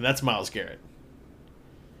coming up, and that's Myles Garrett.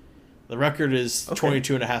 The record is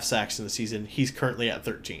 22.5 sacks in the season. He's currently at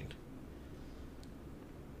 13.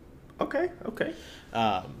 Okay.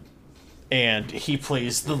 And he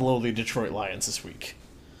plays the lowly Detroit Lions this week.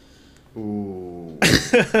 Ooh.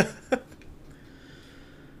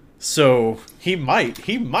 So he might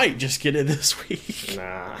just get in this week.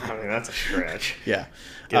 Nah, I mean that's a stretch. Yeah,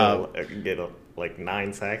 Get like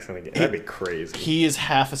 9 sacks in a game. That'd be crazy. He is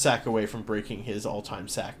half a sack away from breaking his all-time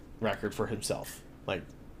sack record for himself, like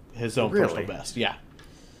his own personal best. Yeah.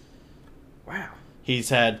 Wow. He's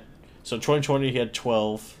had 2020 he had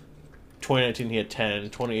 12, 2019 he had 10,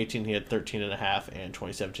 2018 he had 13.5, and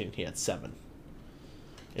 2017 he had 7.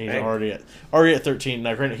 And he's already at 13.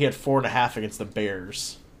 Now, granted, he had 4.5 against the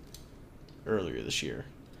Bears earlier this year.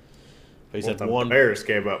 But he's had the one. Bears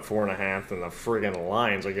gave up 4.5, and the friggin'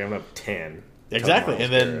 Lions are giving up 10. Exactly,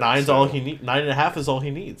 and then 9.5 is all he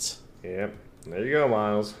needs. Yep. There you go,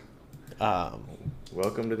 Miles.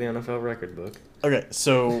 Welcome to the NFL record book. Okay,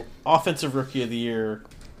 so offensive rookie of the year,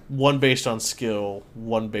 one based on skill,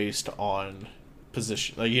 one based on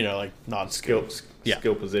position. Like non-skill.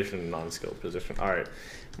 Skill position, non-skilled position. All right.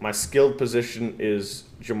 My skilled position is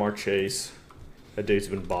Jamar Chase. That dude's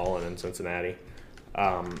been balling in Cincinnati.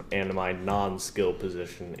 And my non-skilled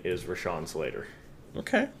position is Rashawn Slater.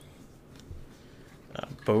 Okay.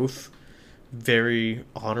 Both very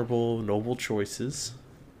honorable, noble choices.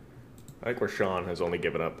 I think Rashawn has only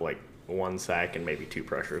given up like 1 sack and maybe 2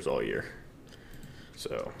 pressures all year.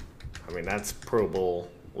 So, I mean, that's Pro Bowl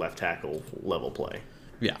left tackle level play.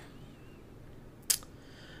 Yeah.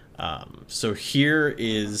 So here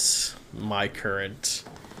is my current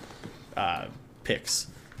picks.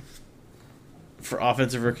 For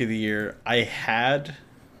Offensive Rookie of the Year, I had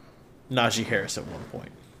Najee Harris at one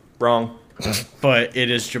point. Wrong. But it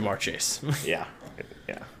is Jamar Chase. Yeah.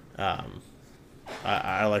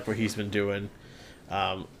 I like what he's been doing.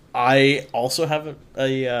 I also have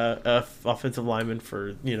a offensive lineman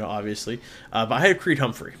for, obviously. But I had Creed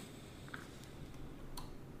Humphrey.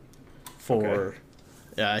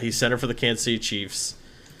 He's center for the Kansas City Chiefs.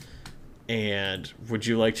 And would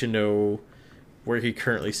you like to know where he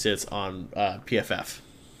currently sits on PFF?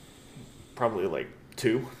 Probably like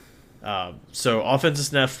 2. So offensive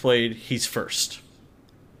snaps played, he's first.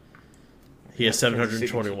 He has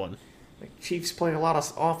 721. The Chiefs play a lot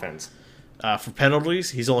of offense. For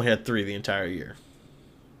penalties, he's only had 3 the entire year.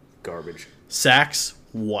 Garbage. Sacks,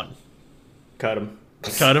 1. Cut him.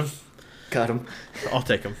 Cut him. Cut him. I'll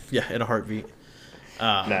take him. Yeah, in a heartbeat.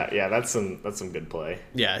 That's some good play.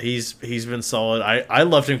 Yeah, he's been solid. I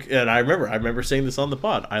loved him, and I remember saying this on the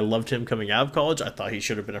pod. I loved him coming out of college. I thought he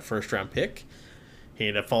should have been a first round pick. He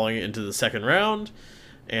ended up falling into the second round,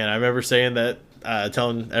 and I remember saying that,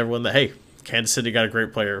 telling everyone that, hey, Kansas City got a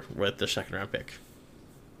great player with the second round pick.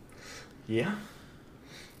 Yeah.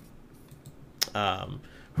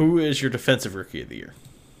 Who is your defensive rookie of the year?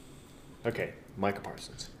 Okay, Micah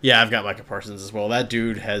Parsons. Yeah, I've got Micah Parsons as well. That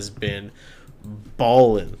dude has been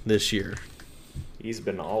balling this year. He's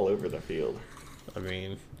been all over the field. I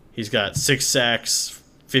mean, he's got 6 sacks,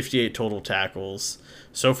 58 total tackles.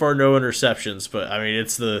 So far, no interceptions, but I mean,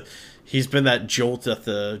 he's been that jolt that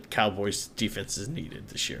the Cowboys defense has needed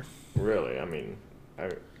this year. Really, I mean,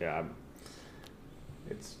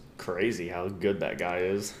 it's crazy how good that guy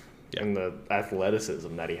is, and the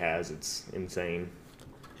athleticism that he has. It's insane.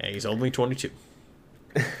 And he's only 22.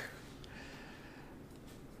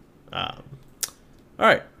 All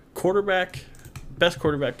right, best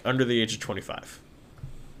quarterback under the age of 25.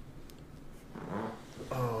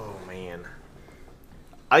 Oh man,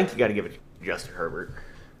 I think you got to give it to Justin Herbert.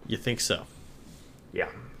 You think so? Yeah,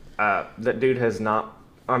 that dude has not.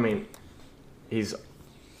 I mean, he's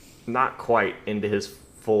not quite into his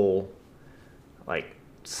full like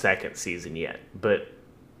second season yet, but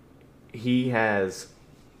he has.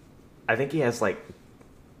 I think he has like.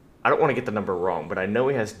 I don't want to get the number wrong, but I know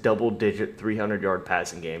he has double-digit 300-yard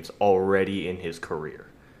passing games already in his career.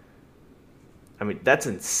 I mean, that's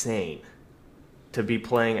insane to be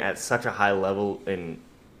playing at such a high level in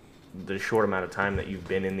the short amount of time that you've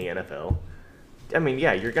been in the NFL. I mean,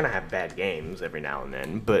 yeah, you're going to have bad games every now and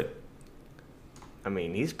then, but, I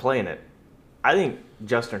mean, he's playing it. I think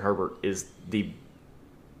Justin Herbert is the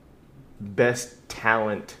best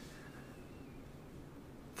talent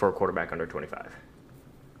for a quarterback under 25.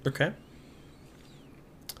 Okay.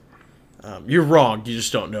 You're wrong. You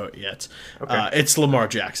just don't know it yet. Okay. It's Lamar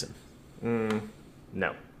Jackson.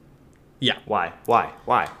 No. Yeah. Why?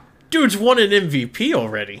 Dude's won an MVP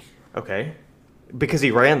already. Okay. Because he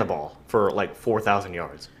ran the ball for like 4,000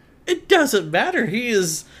 yards. It doesn't matter.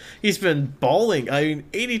 He's been balling. I mean,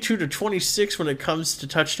 82-26 when it comes to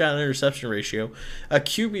touchdown interception ratio, a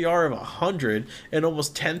QBR of 100, and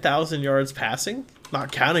almost 10,000 yards passing,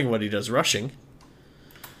 not counting what he does rushing.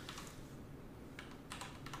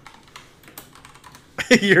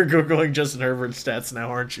 You're Googling Justin Herbert's stats now,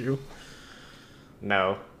 aren't you?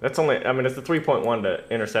 No. That's only, I mean, it's the 3.1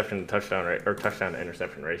 to interception to touchdown rate, or touchdown to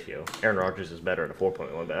interception ratio. Aaron Rodgers is better at a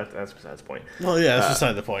 4.1, but that's besides the point. Well, yeah, that's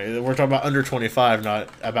beside the point. We're talking about under 25, not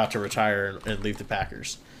about to retire and leave the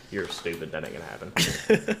Packers. You're stupid. That ain't going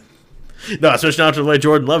to happen. No, especially not after the way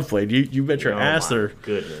Jordan Love played. You bet your ass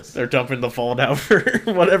Goodness. They're dumping the fall down for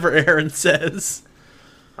whatever Aaron says.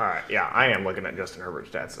 All right. Yeah, I am looking at Justin Herbert's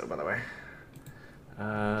stats, though, by the way.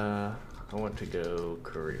 I want to go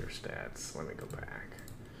career stats. Let me go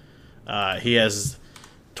back. He has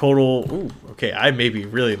total. Ooh, okay, I may be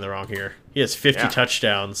really in the wrong here. He has 50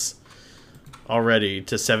 touchdowns already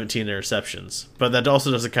to 17 interceptions, but that also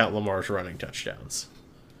doesn't count Lamar's running touchdowns.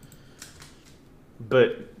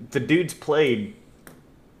 But the dude's played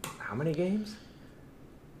how many games?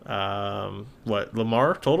 What,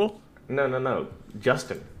 Lamar total? No.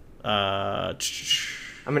 Justin.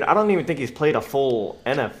 I I mean, I don't even think he's played a full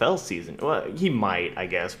NFL season. Well, he might, I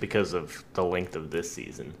guess, because of the length of this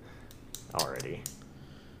season already.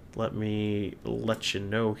 Let me let you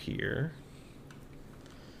know here.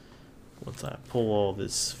 Once I pull all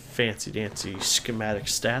this fancy-dancy schematic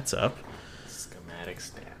stats up. Schematic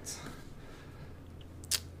stats.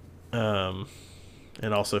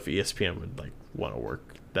 And also if ESPN would want to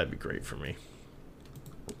work, that'd be great for me.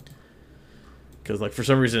 Because for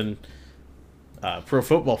some reason, Pro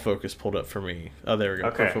Football Focus pulled up for me. Oh, there we go.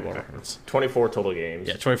 Okay. Pro Football Reference. 24 total games.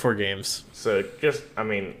 Yeah, 24 games. So just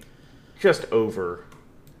over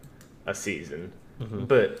a season. Mm-hmm.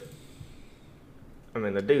 But I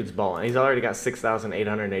mean, the dude's balling. He's already got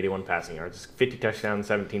 6,881 passing yards, 50 touchdowns,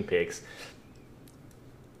 17 picks.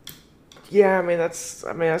 Yeah, I mean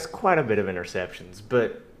that's quite a bit of interceptions,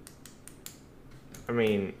 but I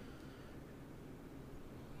mean,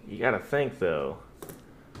 you got to think though.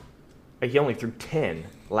 He only threw 10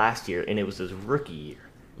 last year, and it was his rookie year.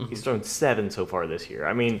 Mm-hmm. He's thrown 7 so far this year.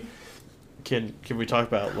 I mean, can we talk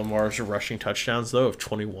about Lamar's rushing touchdowns though of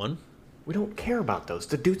 21? We don't care about those.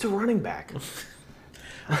 The dude's a running back.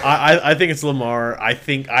 I think it's Lamar. I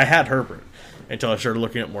think I had Herbert until I started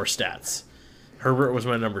looking at more stats. Herbert was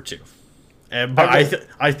my number 2, but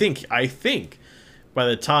I think by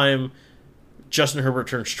the time Justin Herbert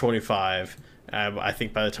turns 25. I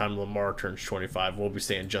think by the time Lamar turns 25, we'll be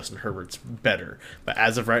saying Justin Herbert's better. But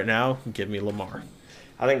as of right now, give me Lamar.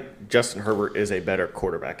 I think Justin Herbert is a better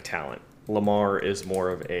quarterback talent. Lamar is more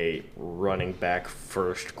of a running back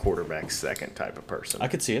first, quarterback second type of person. I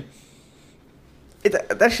could see it.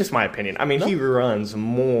 That's just my opinion. I mean, He runs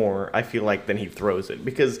more, I feel like, than he throws it.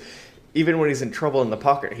 Because even when he's in trouble in the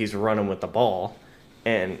pocket, he's running with the ball.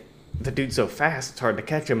 And the dude's so fast, it's hard to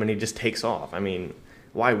catch him, and he just takes off. I mean,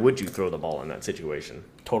 why would you throw the ball in that situation?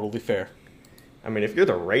 Totally fair. I mean, if you're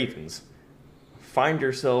the Ravens, find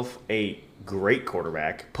yourself a great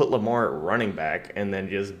quarterback, put Lamar at running back, and then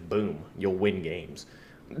just boom, you'll win games.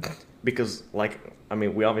 Because,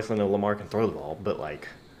 we obviously know Lamar can throw the ball, but,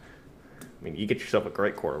 you get yourself a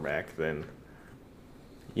great quarterback, then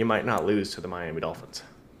you might not lose to the Miami Dolphins.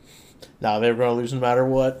 Nah, they're going to lose no matter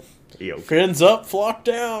what. Yo. Fins up, flock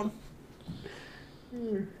down.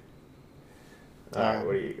 All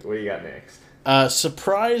right, what do you got next?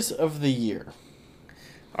 Surprise of the year.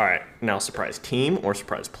 All right, now surprise team or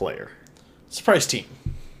surprise player? Surprise team.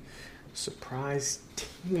 Surprise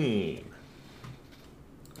team.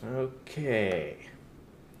 Okay.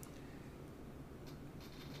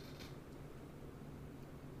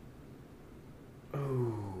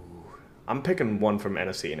 Ooh. I'm picking one from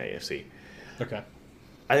NFC and AFC. Okay.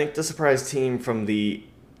 I think the surprise team from the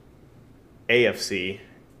AFC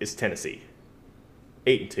is Tennessee,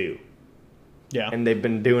 8-2, Yeah. and they've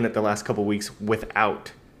been doing it the last couple weeks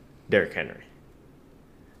without Derrick Henry.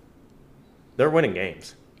 They're winning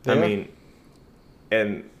games. They I are. mean,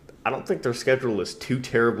 and I don't think their schedule is too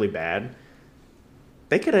terribly bad.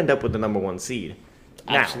 They could end up with the number 1 seed.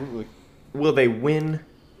 Now, Absolutely. will they win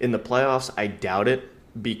in the playoffs? I doubt it,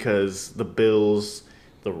 because the Bills,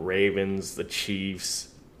 the Ravens, the Chiefs,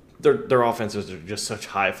 their offenses are just such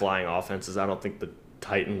high-flying offenses. I don't think the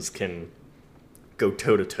Titans can go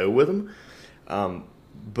toe-to-toe with them.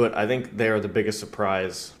 But I think they are the biggest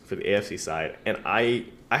surprise for the AFC side. And I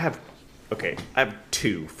have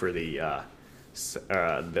 2 for the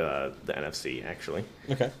NFC, actually.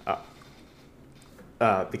 Okay.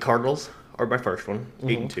 The Cardinals are my first one,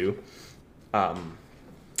 8-2.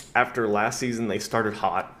 After last season, they started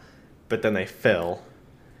hot, but then they fell.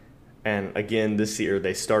 And again, this year,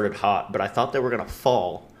 they started hot, but I thought they were going to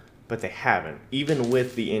fall, but they haven't. Even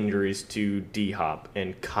with the injuries to D-Hop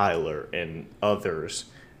and Kyler and others,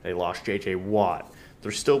 they lost J.J. Watt.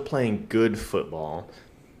 They're still playing good football.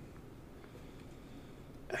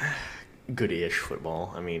 Good-ish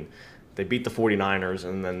football. I mean, they beat the 49ers,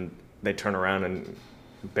 and then they turn around and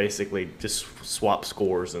basically just swap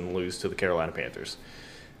scores and lose to the Carolina Panthers.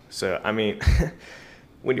 So, I mean,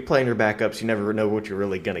 when you're playing your backups, you never know what you're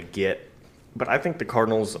really going to get. But I think the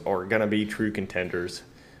Cardinals are going to be true contenders.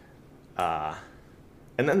 And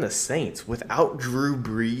then the Saints, without Drew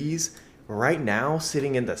Brees, right now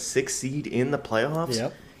sitting in the 6th seed in the playoffs,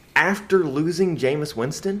 Yep. after losing Jameis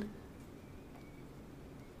Winston,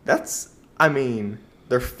 that's, I mean,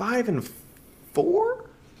 they're 5-4?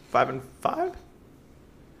 5-5?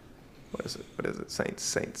 What is it?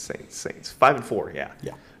 Saints. 5-4, yeah.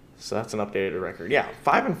 Yeah. So that's an updated record. Yeah,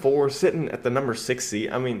 5-4, sitting at the number 6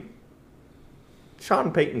 seed. I mean,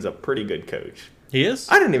 Sean Payton's a pretty good coach. He is?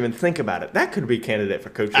 I didn't even think about it. That could be candidate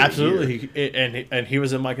for coach of the year. Absolutely. And he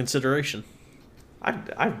was in my consideration.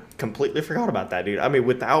 I completely forgot about that, dude. I mean,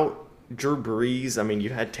 without Drew Brees, I mean,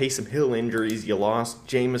 you had Taysom Hill injuries. You lost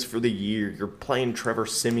Jameis for the year. You're playing Trevor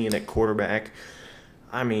Siemian at quarterback.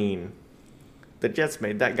 I mean, the Jets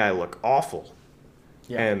made that guy look awful.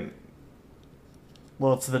 Yeah. And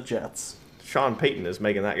Well, it's the Jets. Sean Payton is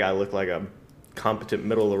making that guy look like a competent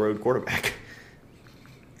middle-of-the-road quarterback.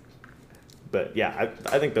 But, yeah,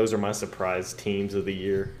 I think those are my surprise teams of the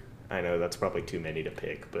year. I know that's probably too many to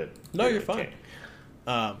pick, but... No, you're fine.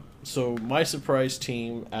 So my surprise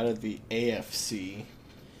team out of the AFC,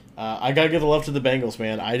 I gotta give the love to the Bengals,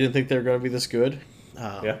 man. I didn't think they were going to be this good.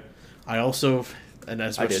 Yeah. I also, and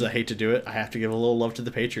as much as I hate to do it, I have to give a little love to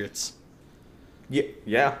the Patriots.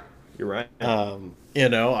 Yeah, you're right.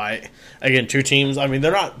 Again, 2 teams. I mean,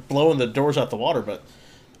 they're not blowing the doors out the water, but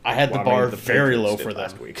I had the bar very low for them.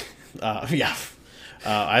 Last week. I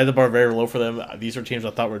had the bar very low for them. These are teams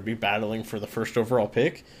I thought would be battling for the first overall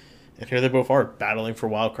pick, and here they both are battling for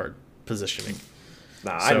wild card positioning.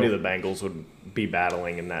 I knew the Bengals would be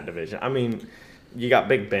battling in that division. I mean, you got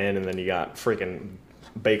Big Ben, and then you got freaking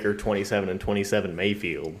Baker 27 and 27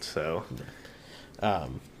 Mayfield. So,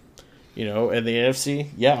 in the NFC,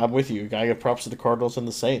 yeah, I'm with you. Gotta give props to the Cardinals and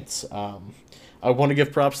the Saints. I want to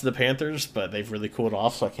give props to the Panthers, but they've really cooled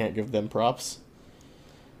off, so I can't give them props.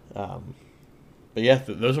 But yeah,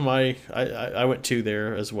 those are my. I went 2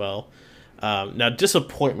 there as well. Now,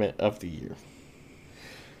 disappointment of the year.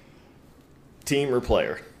 team or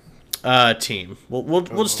player? Team.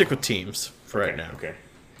 We'll stick with teams for right now. Okay.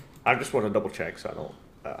 I just want to double check so I don't.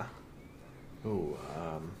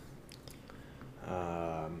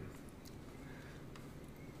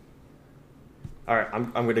 All right,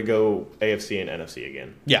 I'm going to go AFC and NFC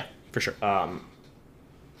again. Yeah, for sure.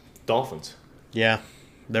 Dolphins. Yeah,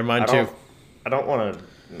 they're mine too. I don't want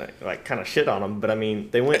to kind of shit on them, but I mean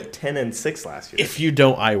they went 10-6 last year. If you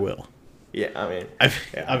don't, I will. Yeah, I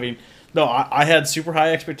mean, no, I had super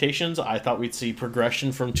high expectations. I thought we'd see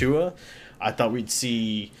progression from Tua. I thought we'd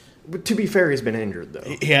see. But to be fair, he's been injured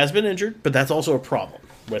though. He has been injured, but that's also a problem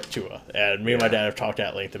with Tua. And me and my dad have talked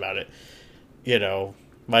at length about it.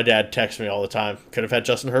 My dad texts me all the time. Could have had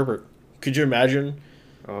Justin Herbert. Could you imagine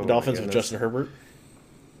the Dolphins with Justin Herbert?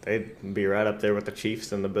 They'd be right up there with the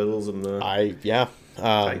Chiefs and the Bills and the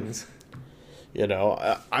Titans. And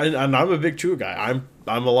I'm a big Tua guy.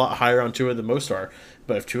 I'm a lot higher on Tua than most are.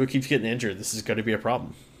 But if Tua keeps getting injured, this is going to be a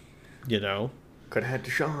problem. Could have had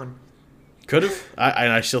Deshaun. Could have.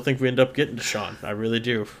 I still think we end up getting Deshaun. I really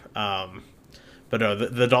do. But no,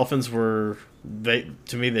 the Dolphins to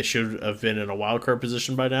me, they should have been in a wild card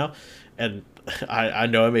position by now. And I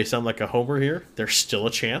know I may sound like a homer here. There's still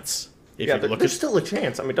a chance. There's still a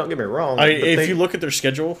chance. I mean, don't get me wrong. If you look at their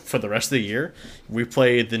schedule for the rest of the year, we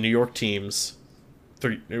play the New York teams.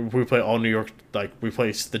 We play all New York. Like, we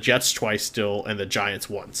play the Jets twice still, and the Giants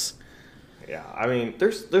once. Yeah, I mean,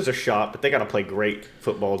 there's a shot, but they got to play great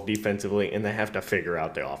football defensively, and they have to figure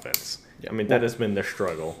out the offense. Yeah. I mean, that has been their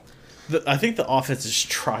struggle. I think the offense is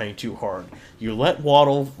trying too hard. You let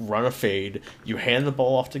Waddle run a fade. You hand the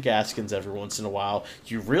ball off to Gaskins every once in a while.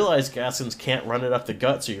 You realize Gaskins can't run it up the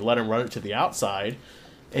gut, so you let him run it to the outside,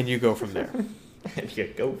 and you go from there.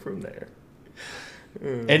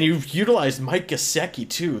 And you've utilized Mike Gesicki,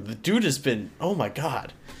 too. The dude has been, oh my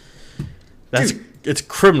God. It's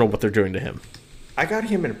criminal what they're doing to him. I got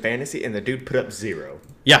him in fantasy, and the dude put up 0.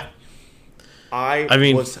 Yeah. I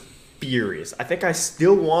was furious. I think I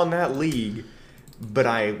still won that league, but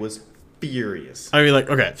I was furious. I mean, like,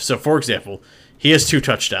 okay, so for example, he has 2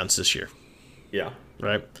 touchdowns this year. Yeah.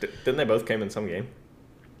 Right? Didn't they both came in some game?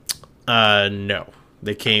 No.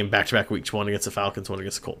 They came back-to-back weeks, one against the Falcons, one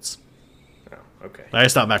against the Colts. Oh, okay. I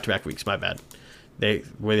guess not back-to-back weeks, my bad. The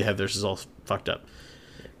way they have theirs is all fucked up.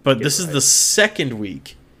 But this is the second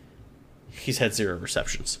week he's had 0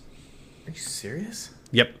 receptions. Are you serious?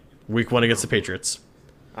 Yep. Week 1 against the Patriots.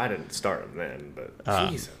 I didn't start him then, but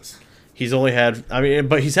Jesus. He's only had,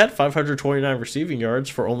 but he's had 529 receiving yards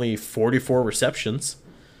for only 44 receptions.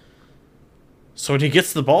 So when he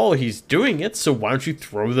gets the ball, he's doing it, so why don't you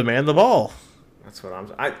throw the man the ball? That's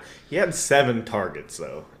what he had 7 targets,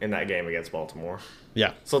 though, in that game against Baltimore.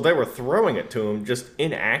 Yeah. So they were throwing it to him, just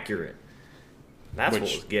inaccurate. That's what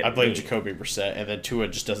was getting I blame me. Jacoby Brissett, and then Tua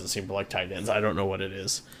just doesn't seem to like tight ends. I don't know what it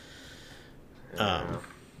is.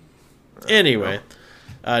 Anyway,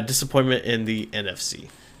 disappointment in the NFC.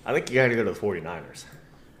 I think you got to go to the 49ers.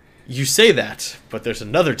 You say that, but there's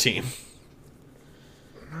another team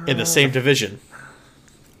in the same division.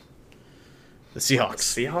 The Seahawks.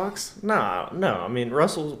 Seahawks? No. I mean,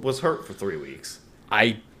 Russell was hurt for 3 weeks.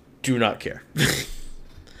 I do not care.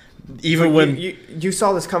 Even when you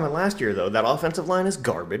saw this coming last year, though, that offensive line is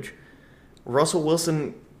garbage. Russell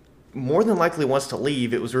Wilson more than likely wants to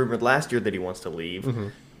leave. It was rumored last year that he wants to leave.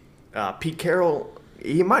 Mm-hmm. Pete Carroll,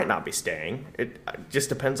 he might not be staying. It just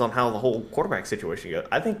depends on how the whole quarterback situation goes.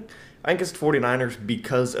 I think it's the 49ers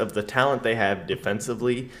because of the talent they have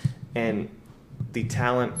defensively and the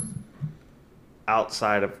talent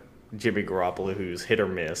outside of Jimmy Garoppolo, who's hit or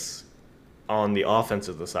miss on the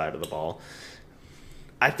offensive side of the ball.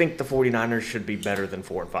 I think the 49ers should be better than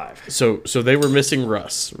 4-5. So they were missing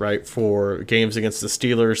Russ, right, for games against the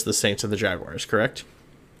Steelers, the Saints, and the Jaguars, correct?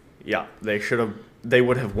 Yeah, they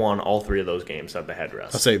would have won all 3 of those games had they had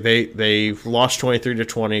Russ. I'll say they lost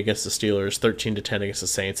 23-20 against the Steelers, 13-10 against the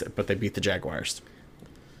Saints, but they beat the Jaguars.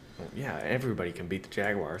 Yeah, everybody can beat the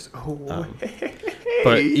Jaguars. Oh,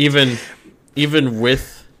 but even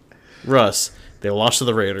with Russ, they lost to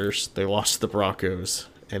the Raiders, they lost to the Broncos,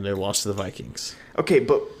 and they lost to the Vikings. Okay,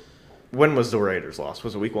 but when was the Raiders lost?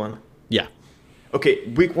 Was it week 1? Yeah. Okay,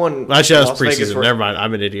 week 1. Actually, that was preseason. Never mind.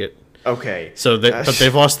 I'm an idiot. Okay. So, but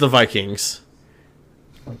they've lost to the Vikings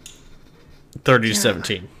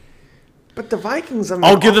 30-17. But the Vikings,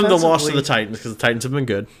 I'll give them the loss to the Titans because the Titans have been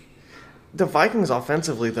good. The Vikings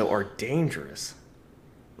offensively, though, are dangerous.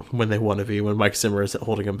 When they want to be, when Mike Zimmer is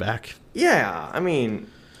holding them back. Yeah, I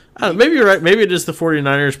mean... maybe you're right. Maybe it is the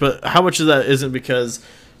 49ers, but how much of that isn't because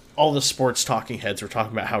all the sports talking heads were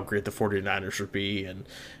talking about how great the 49ers would be, and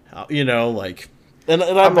and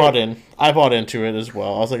I bought into it as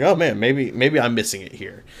well. I was like, oh man, maybe I'm missing it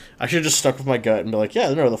here. I should have just stuck with my gut and be like,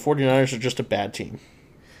 yeah, no, the 49ers are just a bad team.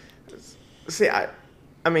 See, I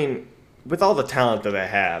mean, with all the talent that they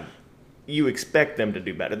have, you expect them to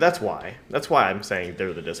do better. That's why I'm saying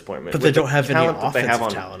they're the disappointment. But they don't have any offensive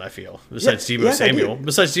talent, I feel. Besides Deebo Samuel.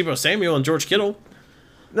 Besides Deebo Samuel and George Kittle.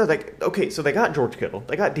 No, so they got George Kittle.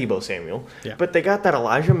 They got Deebo Samuel. Yeah. But they got that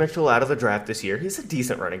Elijah Mitchell out of the draft this year. He's a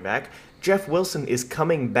decent running back. Jeff Wilson is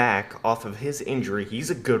coming back off of his injury. He's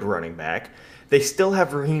a good running back. They still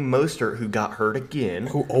have Raheem Mostert, who got hurt again.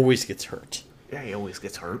 Who always gets hurt. Yeah, he always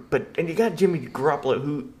gets hurt. And you got Jimmy Garoppolo,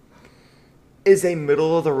 who is a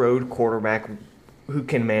middle-of-the-road quarterback who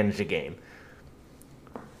can manage a game.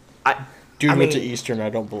 Went to Eastern. I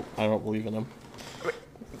don't believe in him.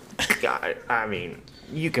 I mean,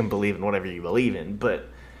 you can believe in whatever you believe in, but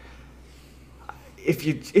if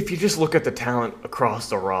you just look at the talent across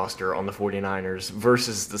the roster on the 49ers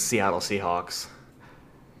versus the Seattle Seahawks,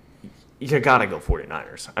 you gotta go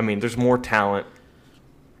 49ers. I mean, there's more talent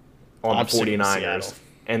on the 49ers,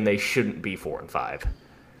 and they shouldn't be 4-5.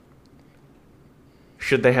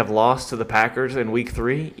 Should they have lost to the Packers in week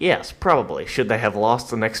 3? Yes, probably. Should they have lost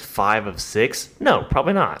the next 5 of 6? No,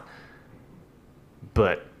 probably not.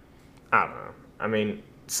 But I don't know. I mean,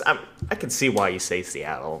 I can see why you say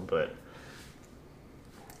Seattle, but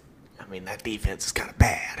I mean that defense is kind of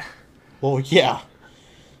bad. Well, yeah.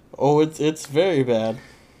 Oh, it's very bad.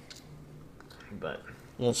 But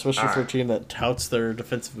Yeah, especially for a team that touts their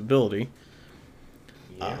defensive ability.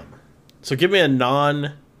 yeah. So give me a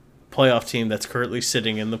non-playoff team that's currently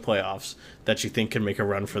sitting in the playoffs that you think can make a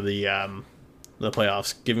run for the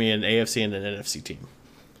playoffs. Give me an AFC and an NFC team.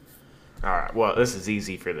 All right. Well, this is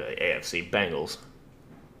easy for the AFC. Bengals.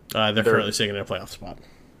 They're currently sitting in a playoff spot.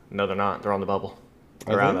 No, they're not. They're on the bubble.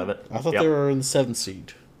 They're out of it. I thought they were in the 7th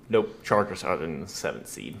seed. Nope. Chargers are in the 7th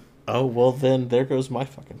seed. Oh, well then, there goes my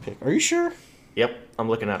fucking pick. Are you sure? Yep. I'm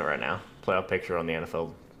looking at it right now. Playoff picture on the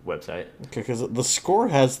NFL website. Okay, because the score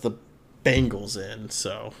has the Bengals in,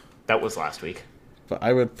 so... That was last week. But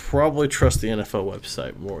I would probably trust the NFL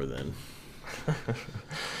website more than...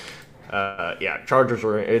 Yeah, Chargers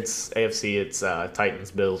were... It's AFC. It's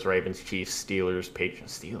Titans, Bills, Ravens, Chiefs, Steelers,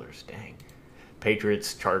 Patriots... Steelers, dang.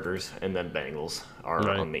 Patriots, Chargers, and then Bengals are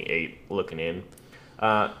on the 8 looking in.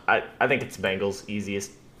 I think it's Bengals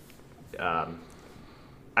easiest. I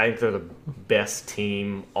think they're the best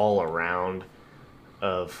team all around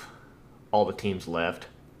of all the teams left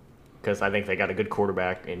because I think they got a good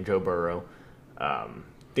quarterback in Joe Burrow.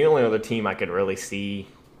 The only other team I could really see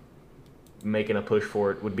making a push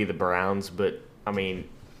for it would be the Browns, but I mean,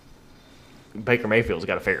 Baker Mayfield's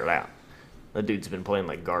got to figure it out. The dude's been playing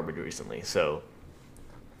like garbage recently, so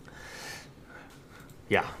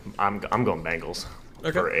yeah, I'm going Bengals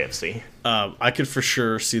for AFC. I could for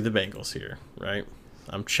sure see the Bengals here, right?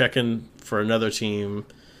 I'm checking for another team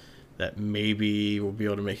that maybe will be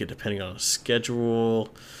able to make it depending on a schedule.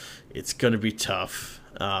 It's going to be tough.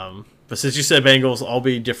 But since you said Bengals, I'll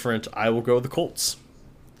be different. I will go with the Colts.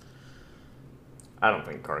 I don't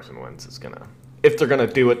think Carson Wentz is going to... If they're going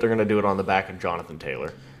to do it, they're going to do it on the back of Jonathan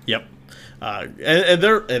Taylor. Yep. And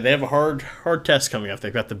they have a hard test coming up.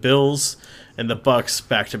 They've got the Bills and the Bucks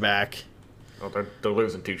back-to-back. Well, they're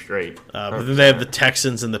losing 2 straight. But then they have the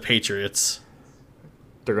Texans and the Patriots.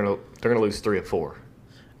 They're gonna lose 3 of 4.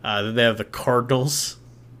 Then they have the Cardinals.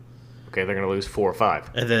 Okay, they're gonna lose 4 or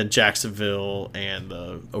 5. And then Jacksonville and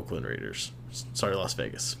the Oakland Raiders. Sorry, Las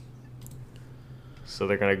Vegas. So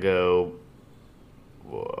they're gonna go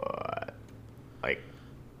what, like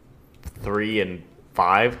 3 and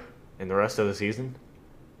 5 in the rest of the season?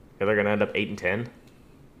 Yeah, they're gonna end up 8 and 10.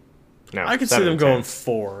 No, I could see them going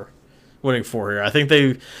winning 4 here. I think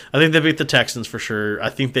they beat the Texans for sure.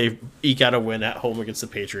 I think they eke out a win at home against the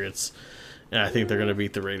Patriots, and I think they're going to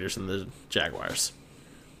beat the Raiders and the Jaguars.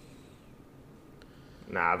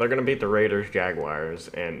 Nah, they're going to beat the Raiders, Jaguars,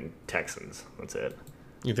 and Texans. That's it.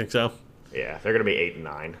 You think so? Yeah, they're going to be 8 and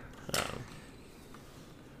 9.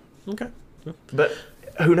 Okay. But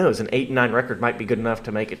who knows? An 8 and 9 record might be good enough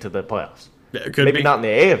to make it to the playoffs. Yeah, it could Maybe be. not in the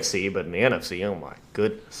AFC, but in the NFC. Oh my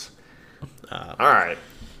goodness! All right.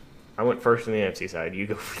 I went first in the NFC side. You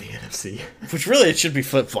go for the NFC. Which really, it should be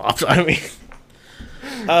flip-flopped. I mean,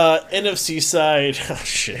 NFC side, oh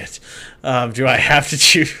shit. Do I have to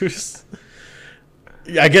choose?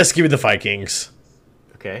 I guess give me the Vikings.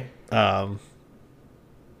 Okay.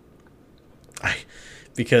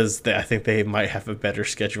 Because I think they might have a better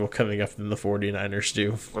schedule coming up than the 49ers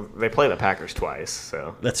do. Well, they play the Packers twice,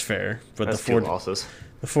 so that's fair. But that's 2 losses.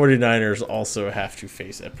 The 49ers also have to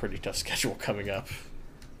face a pretty tough schedule coming up.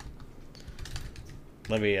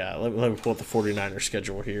 Let me pull up the 49ers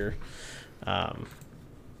schedule here.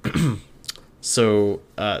 So,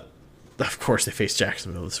 of course, they face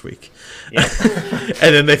Jacksonville this week. Yeah.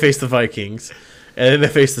 And then they face the Vikings. And then they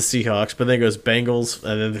face the Seahawks. But then it goes Bengals.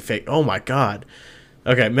 And then they face... Oh, my God.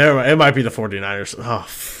 Okay, it might be the 49ers. Oh,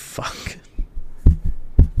 fuck.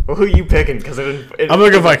 Well, who are you picking? Because I'm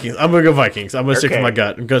going to go Vikings. I'm going to stick with my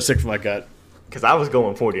gut. I'm going to stick with my gut. Because I was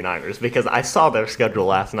going 49ers. Because I saw their schedule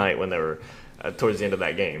last night when they were... towards the end of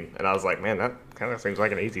that game, and I was like, man, that kind of seems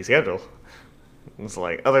like an easy schedule. It's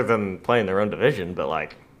like, other than playing their own division, but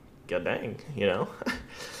like, god dang, you know?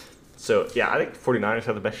 So, yeah, I think the 49ers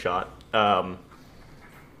have the best shot.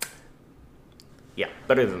 Yeah,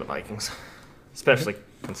 better than the Vikings. Especially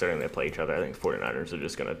considering they play each other. I think the 49ers are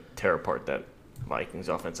just going to tear apart that Vikings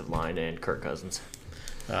offensive line and Kirk Cousins.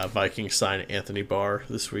 Vikings sign Anthony Barr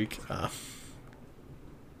this week.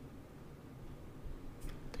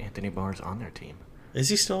 Anthony Barr's on their team. Is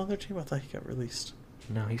he still on their team? I thought he got released.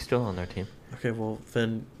 No, he's still on their team. Okay, well,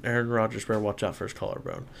 then Aaron Rodgers better watch out for his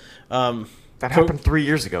collarbone. That happened 3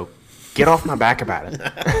 years ago. Get off my back about it.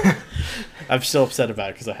 I'm still upset about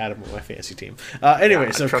it because I had him on my fantasy team. Anyway,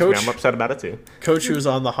 yeah, so trust Coach... me, I'm upset about it too. Coach who's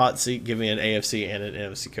on the hot seat, give me an AFC and an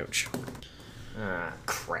NFC coach.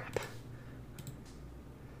 Crap.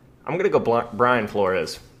 I'm gonna go Brian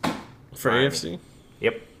Flores for Miami. AFC.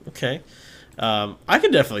 Yep. Okay, I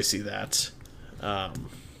can definitely see that.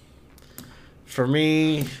 For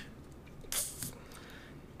me,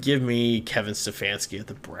 give me Kevin Stefanski at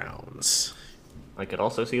the Browns I could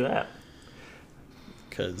also see that.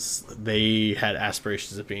 because they had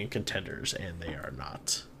aspirations of being contenders and they are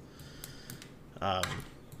not.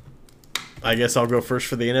 I guess I'll go first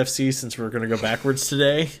for the NFC since we're going to go backwards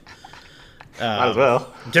today. Might as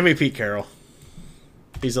well. Give me Pete Carroll.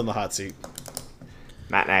 He's on the hot seat.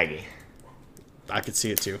 Matt Nagy. I could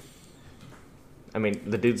see it too. I mean,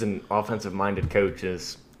 the dude's an offensive-minded coach.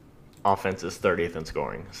 His offense is 30th in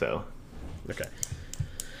scoring. So Okay.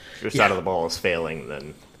 if your side of the ball is failing,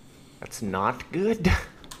 then that's not good.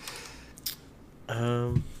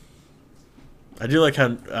 I do like how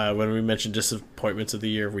when we mentioned disappointments of the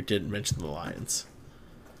year, we didn't mention the Lions.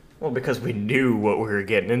 Well, because we knew what we were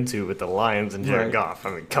getting into with the Lions and Jared Right. Goff. I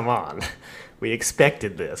mean, come on. We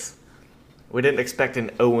expected this. We didn't expect an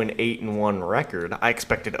 0-8-1 record. I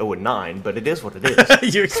expected 0-9, but it is what it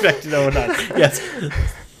is. You expected 0-9. Yes.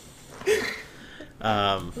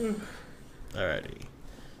 Alrighty.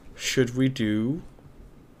 Should we do...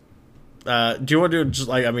 do you want to do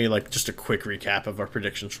just a quick recap of our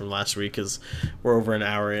predictions from last week? Because we're over an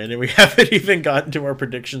hour in and we haven't even gotten to our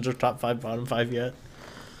predictions or top 5, bottom 5 yet.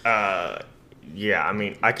 Yeah, I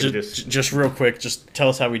mean, I can Just real quick, just tell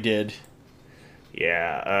us how we did.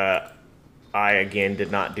 Yeah, I again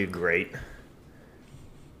did not do great.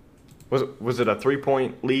 Was it a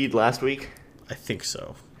 3-point lead last week? I think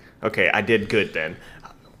so. Okay, I did good then.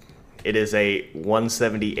 It is a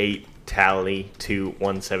 178 tally to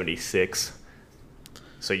 176.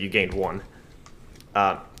 So you gained 1.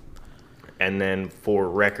 And then for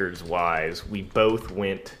records wise, we both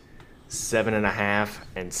went 7.5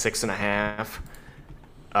 and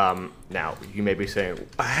 6.5. Now you may be saying,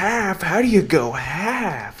 a half? How do you go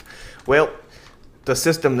half? Well, the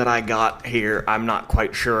system that I got here, I'm not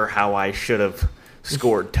quite sure how I should have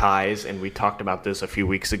scored ties, and we talked about this a few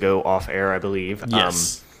weeks ago off air, I believe.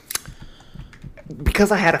 Yes.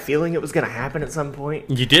 Because I had a feeling it was going to happen at some point.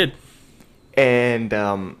 You did.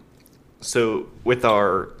 And so with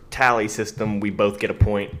our tally system, we both get a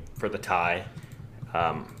point for the tie,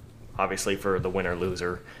 obviously for the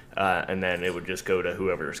winner-loser, and then it would just go to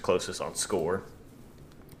whoever is closest on score.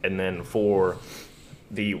 And then for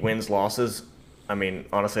the wins-losses, I mean,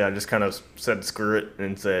 honestly, I just kind of said screw it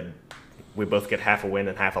and said we both get half a win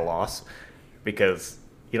and half a loss because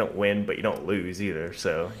you don't win, but you don't lose either.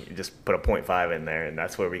 So you just put a 0.5 in there, and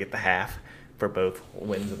that's where we get the half for both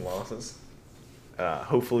wins and losses.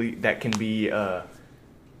 Hopefully that can be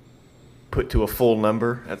put to a full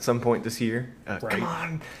number at some point this year. Right. Come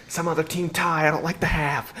on, some other team tie. I don't like the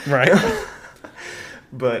half. Right.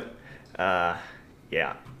 But, yeah.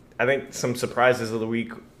 I think some surprises of the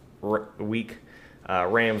week.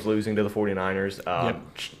 Rams losing to the 49ers. Yep.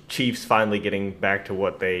 Chiefs finally getting back to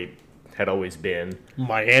what they had always been.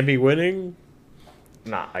 Miami winning.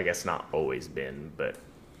 I guess not always been, but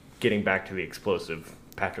getting back to the explosive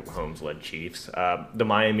Patrick Mahomes-led Chiefs. The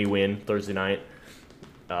Miami win Thursday night.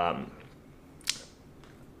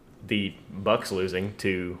 The Bucks losing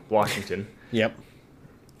to Washington. Yep.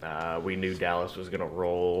 We knew Dallas was going to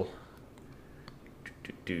roll.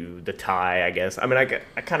 Do the tie, I guess. I mean,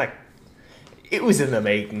 I kind of... It was in the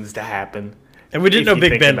makings to happen. And we didn't know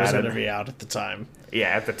Big Ben was about going to be out at the time. Yeah,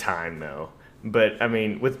 at the time, though. But, I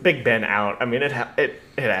mean, with Big Ben out, I mean, it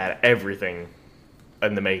had everything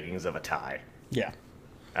in the makings of a tie. Yeah.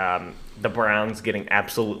 The Browns getting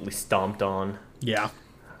absolutely stomped on. Yeah.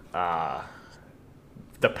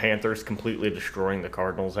 The Panthers completely destroying the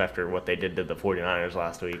Cardinals after what they did to the 49ers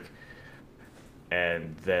last week.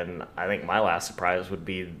 And then I think my last surprise would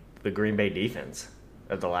be the Green Bay defense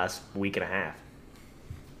of the last week and a half.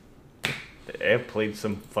 They have played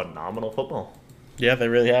some phenomenal football. Yeah, they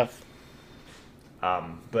really have.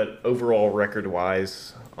 But overall,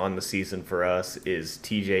 record-wise on the season for us is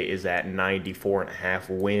TJ is at 94.5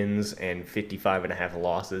 wins and 55.5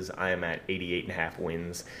 losses. I am at 88.5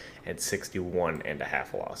 wins and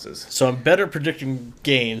 61.5 losses. So I'm better predicting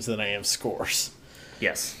games than I am scores.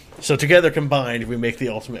 Yes. So together combined, we make the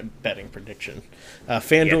ultimate betting prediction.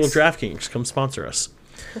 FanDuel Yes. DraftKings, come sponsor us.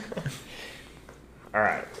 All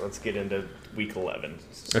right, let's get into Week 11.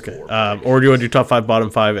 Okay. Score Or do you want to do top 5, bottom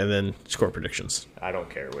 5, and then score predictions? I don't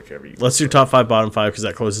care, whichever you Let's do top 5, bottom 5, because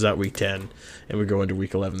that closes out Week 10, and we go into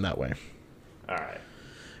Week 11 that way. All right.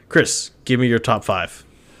 Chris, give me your top 5.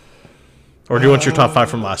 Or do you want your top 5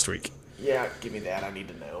 from last week? Yeah, give me that. I need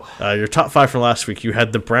to know. Your top 5 from last week, you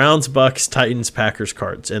had the Browns, Bucks, Titans, Packers,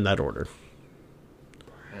 Cards, in that order.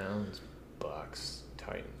 Browns, Bucks,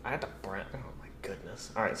 Titans. I had the Browns. Oh my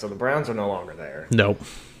goodness! All right, so the Browns are no longer there. Nope.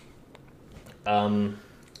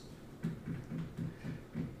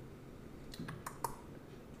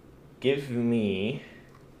 Give me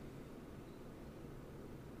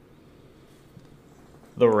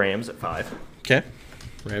the Rams at 5. Okay.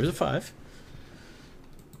 Rams at 5.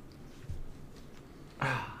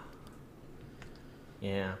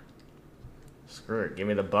 Yeah. Screw it. Give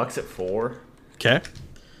me the Bucks at 4. Okay.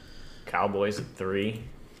 Cowboys at 3.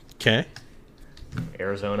 Okay.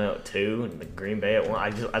 Arizona at 2, and the Green Bay at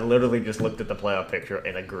 1. I literally just looked at the playoff picture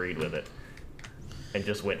and agreed with it, and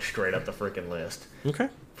just went straight up the freaking list Okay.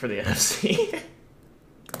 for the NFC.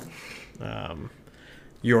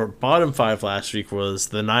 Your bottom 5 last week was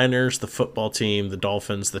the Niners, the football team, the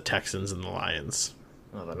Dolphins, the Texans, and the Lions.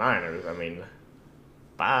 Well, the Niners. I mean,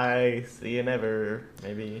 bye. See you never.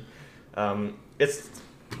 Maybe. It's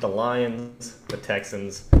the Lions, the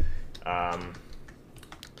Texans,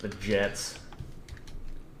 the Jets,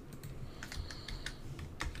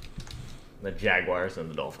 the Jaguars, and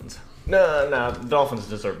the Dolphins. No, the Dolphins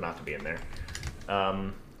deserve not to be in there.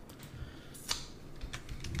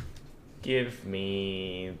 Give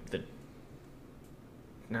me the...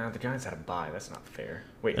 No, the Giants had a bye. That's not fair.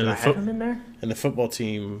 Wait, did I have them in there? And the football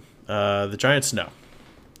team, the Giants, no.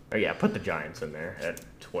 Oh, yeah, put the Giants in there at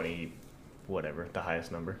 20, whatever, the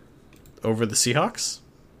highest number. Over the Seahawks?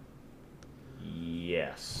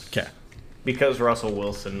 Yes. Okay. Because Russell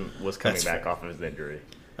Wilson was coming That's back fair. off of his injury.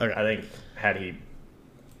 Okay. I think had he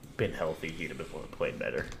been healthy, he'd have played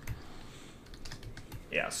better.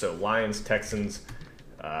 Yeah, so Lions, Texans,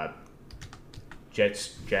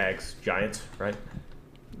 Jets, Jags, Giants, right?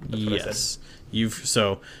 That's what I said.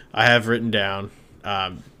 So I have written down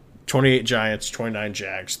 28 Giants, 29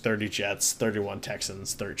 Jags, 30 Jets, 31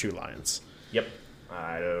 Texans, 32 Lions. Yep.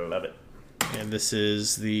 I love it. And this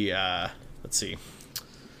is the let's see,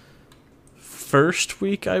 first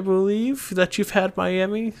week, I believe, that you've had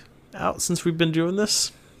Miami out since we've been doing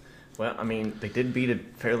this. Well, I mean, they did beat a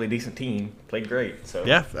fairly decent team. Played great. So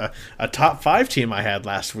Yeah, a top 5 team I had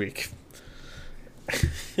last week.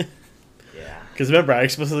 Yeah. Because remember, I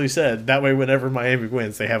explicitly said that way whenever Miami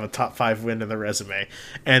wins, they have a top 5 win in their resume,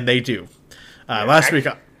 and they do. Last week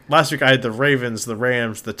I had the Ravens, the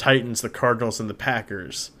Rams, the Titans, the Cardinals, and the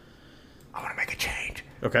Packers. I want to make a change.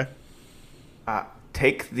 Okay.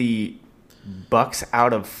 Take the Bucks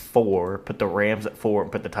out of 4, put the Rams at 4,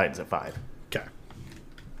 and put the Titans at 5. Okay.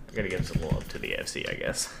 I gotta give some love to the AFC, I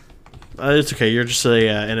guess. It's okay. You're just a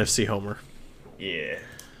NFC homer. Yeah.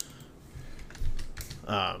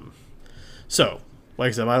 So, like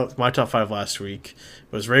I said, my top 5 last week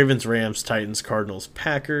was Ravens, Rams, Titans, Cardinals,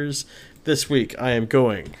 Packers. This week, I am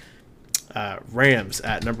going Rams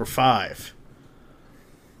at number 5.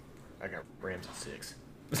 I got Rams at 6.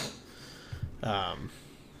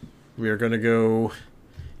 We are going to go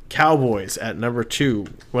Cowboys at number 2.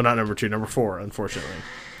 Well, not number 2, number 4, unfortunately.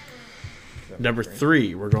 Number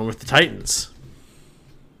 3, we're going with the Titans.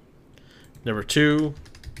 Number 2,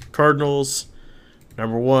 Cardinals.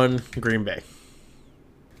 Number 1, Green Bay.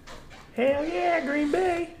 Hell yeah, Green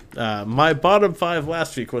Bay. My bottom 5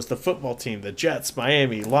 last week was the football team, the Jets,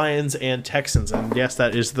 Miami, Lions, and Texans. And yes,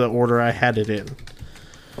 that is the order I had it in.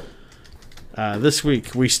 This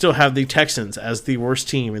week, we still have the Texans as the worst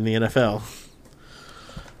team in the NFL.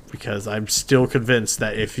 Because I'm still convinced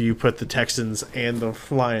that if you put the Texans and the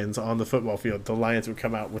Lions on the football field, the Lions would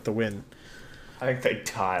come out with the win. I think they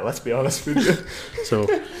tie, let's be honest with you. So,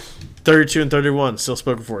 32 and 31, still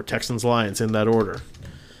spoken for. Texans, Lions in that order.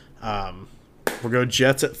 We'll go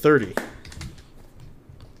Jets at 30.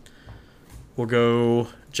 We'll go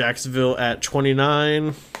Jacksonville at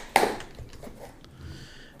 29.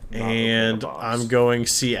 And I'm going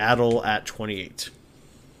Seattle at 28.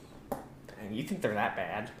 And you think they're that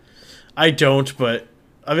bad? I don't, but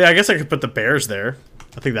I mean, I guess I could put the Bears there.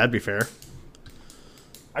 I think that'd be fair.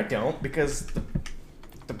 I don't, because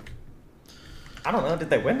I don't know. Did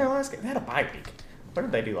they win their last game? They had a bye week. What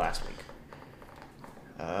did they do last week?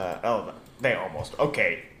 They almost.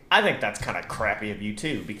 Okay, I think that's kind of crappy of you,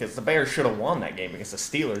 too, because the Bears should have won that game against the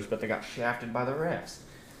Steelers, but they got shafted by the refs.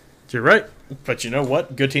 You're right, but you know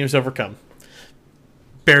what? Good teams overcome.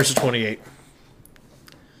 Bears at 28.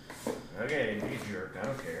 Okay, you jerk. I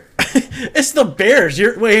don't care. It's the Bears.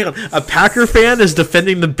 Wait, hang on. A Packer fan is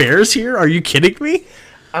defending the Bears here? Are you kidding me?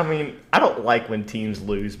 I mean, I don't like when teams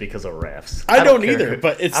lose because of refs. I don't either,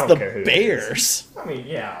 but it's the Bears. I mean,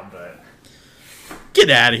 yeah, but... Get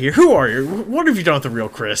out of here. Who are you? What have you done with the real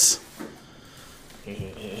Chris? All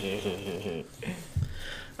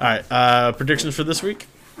right, predictions for this week?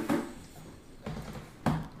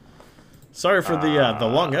 Sorry for the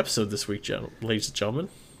long episode this week, ladies and gentlemen.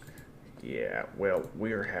 Yeah, well,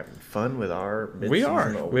 we are having fun with our midseason We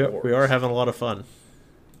are. awards. We are having a lot of fun.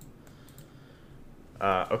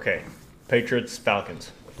 Okay. Patriots,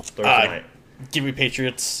 Falcons. Thursday night. Give me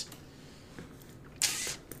Patriots.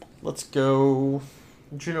 Let's go.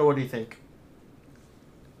 Juno, what do you think?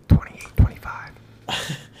 28-25.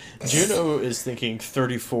 Juno is thinking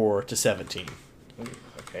 34-17.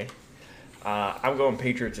 Okay. I'm going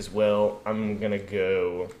Patriots as well. I'm going to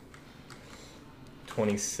go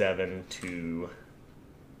 27-13.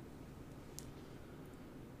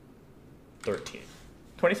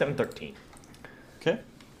 27-13. Okay.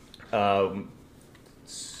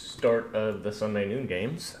 Start of the Sunday noon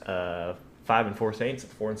games. 5-4 Saints,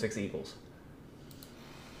 4-6 Eagles.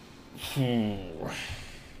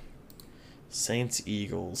 Saints,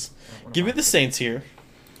 Eagles. Give me the Saints here.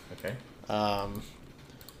 Okay.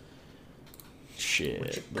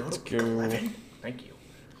 Shit. Let's go. 11? Thank you.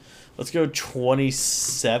 Let's go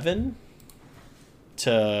 27-24.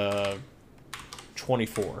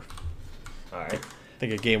 All right. I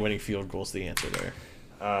think a game-winning field goal is the answer there.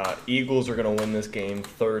 Eagles are going to win this game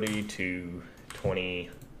 30-23.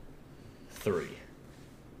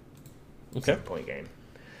 Okay. 7-point game.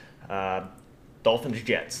 Dolphins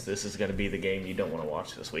Jets. This is going to be the game you don't want to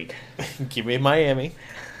watch this week. Give me Miami.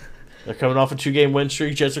 They're coming off a 2-game win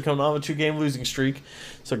streak. Jets are coming off a 2-game losing streak.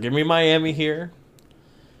 So give me Miami here.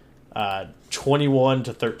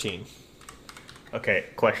 21-13. Okay,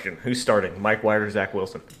 question. Who's starting? Mike White or Zach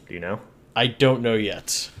Wilson? Do you know? I don't know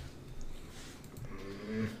yet.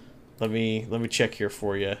 Let me check here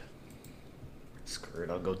for you. Screw it.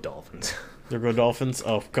 I'll go Dolphins. There go Dolphins.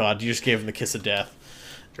 Oh God, you just gave them the kiss of death.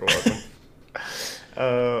 You're welcome.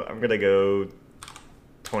 I'm going to go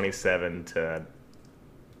 27-9.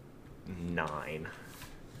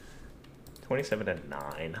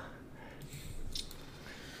 27-9.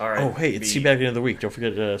 All right. Oh, hey, it's teabagging of the week. Don't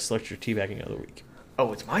forget to select your teabagging of the week.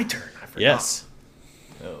 Oh, it's my turn. I forgot. Yes.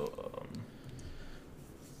 Oh,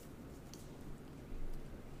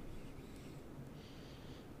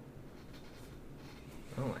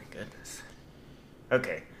 oh my goodness.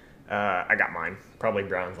 Okay. I got mine. Probably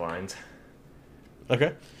Browns lines.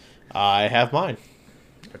 Okay. I have mine.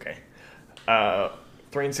 Okay.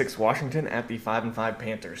 3-6 Washington at the 5-5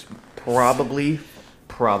 Panthers. Probably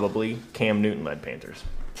Cam Newton led Panthers.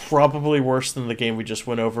 Probably worse than the game we just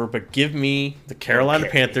went over, but give me the Carolina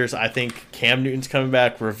Panthers. I think Cam Newton's coming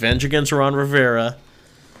back. Revenge against Ron Rivera.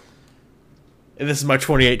 And this is my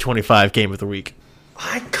 28-25 game of the week.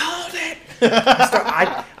 I called it!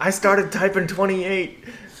 I started typing 28.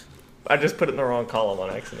 I just put it in the wrong column on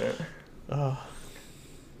accident. Oh.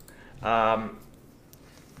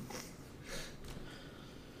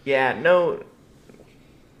 Yeah,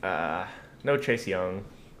 no Chase Young.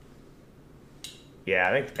 Yeah,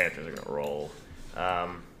 I think the Panthers are going to roll.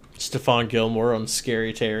 Stephon Gilmore on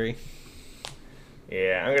Scary Terry.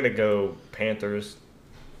 Yeah, I'm going to go Panthers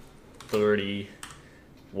 30,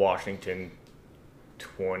 Washington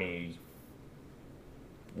 21.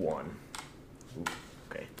 Ooh,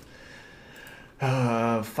 okay.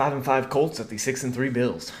 5-5 Colts at the 6-3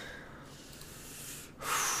 Bills.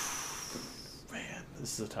 Man,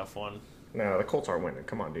 this is a tough one. No, the Colts aren't winning.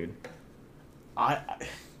 Come on, dude.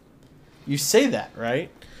 You say that,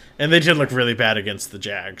 right? And they did look really bad against the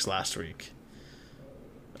Jags last week.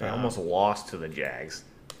 They almost lost to the Jags.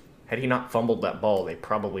 Had he not fumbled that ball, they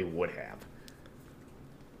probably would have.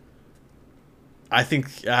 I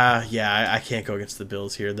think, I can't go against the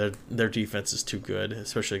Bills here. Their defense is too good,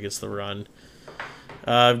 especially against the run.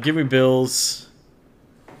 Give me Bills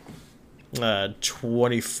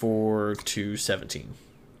 24-17.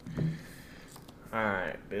 All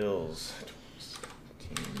right, Bills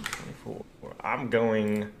 17-24. I'm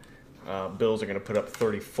going. Bills are going to put up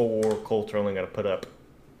 34. Colts are only going to put up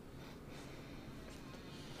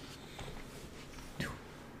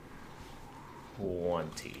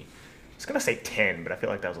 20. I was going to say 10, but I feel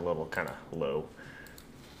like that was a little kind of low.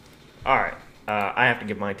 All right. I have to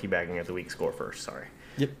give my teabagging of the week score first. Sorry.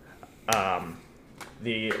 Yep.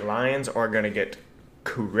 The Lions are going to get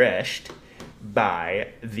crushed by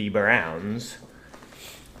the Browns.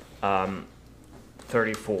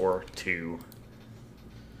 34-10.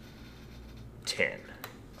 And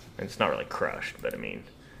it's not really crushed, but I mean,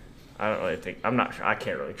 I don't really think I'm not sure. I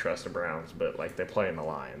can't really trust the Browns, but like they play in the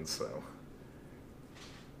Lions, so.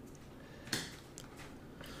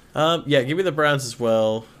 Yeah, give me the Browns as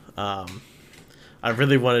well. I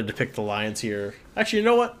really wanted to pick the Lions here. Actually, you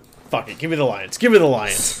know what? Fuck it. Give me the Lions. Give me the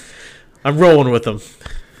Lions. I'm rolling with them.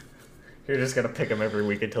 You're just gonna pick them every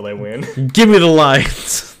week until they win. Give me the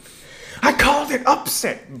Lions. I called it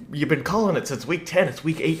upset. You've been calling it since week 10. It's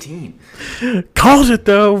week 18. Called it,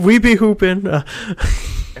 though. We be hooping.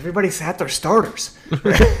 Everybody sat their starters.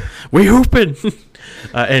 We hooping.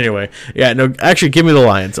 Anyway, yeah, no, actually, give me the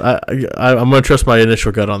Lions. I'm going to trust my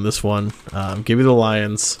initial gut on this one. Give me the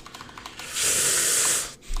Lions.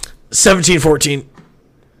 17-14.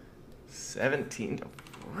 17.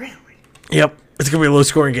 Really? Yep. It's going to be a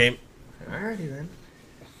low-scoring game. Alrighty, then.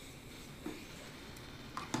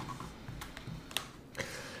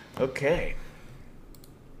 Okay.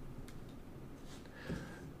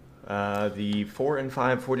 The 4-5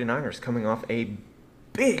 49ers coming off a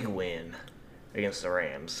big win against the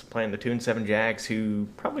Rams, playing the 2-7 Jags, who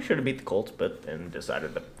probably should have beat the Colts, but then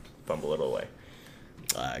decided to fumble it away.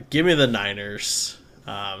 Give me the Niners,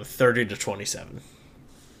 30-27.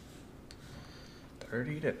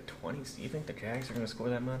 30-20. Do you think the Jags are going to score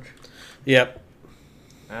that much? Yep.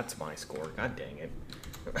 That's my score. God dang it.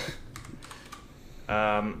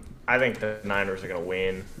 I think the Niners are going to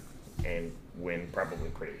win, and win probably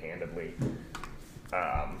pretty handedly.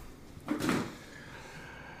 I'm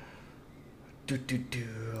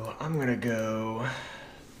going to go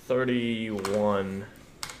 31.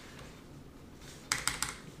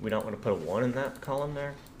 We don't want to put a 1 in that column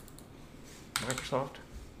there? Microsoft?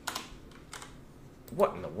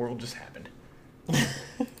 What in the world just happened?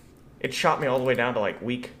 It shot me all the way down to like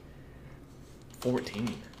week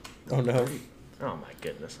 14. Oh, no. Oh my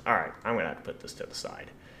goodness. Alright, I'm going to have to put this to the side.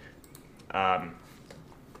 I'm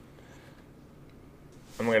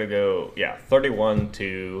going to go, 31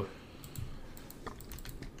 to...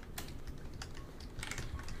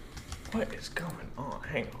 What is going on?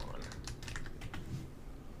 Hang on.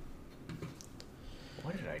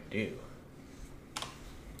 What did I do?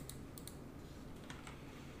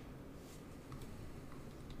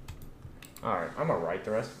 Alright, I'm going to write the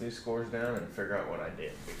rest of these scores down and figure out what I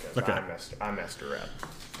did, because Okay. I messed her up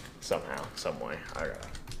somehow, some way. I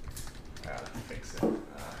gotta fix it. Give me a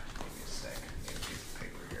sec. Get a piece of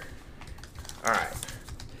paper here. Alright.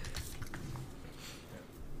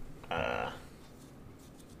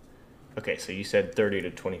 Okay, so you said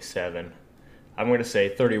 30-27. I'm going to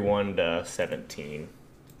say 31-17.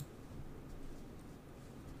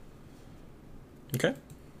 Okay.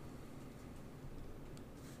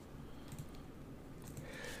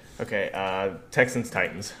 Okay,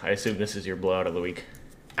 Texans-Titans. I assume this is your blowout of the week.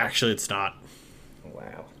 Actually, it's not.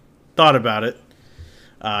 Wow. Thought about it.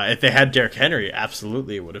 If they had Derrick Henry,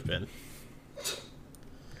 absolutely it would have been.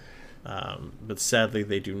 But sadly,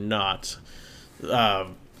 they do not.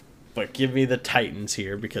 But give me the Titans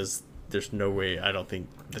here, because there's no way. I don't think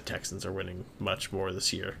the Texans are winning much more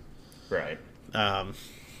this year. Right.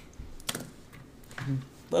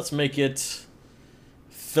 Let's make it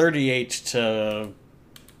 38-13.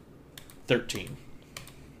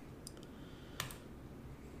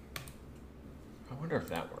 I wonder if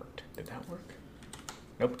that worked. Did that work?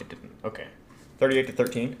 Nope, it didn't. Okay.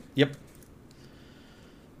 38-13? Yep.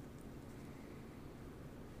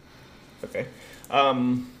 Okay.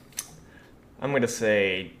 I'm going to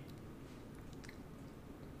say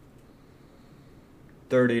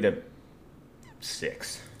 30-6.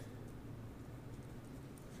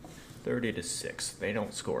 30-6. They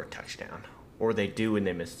don't score a touchdown. Or they do and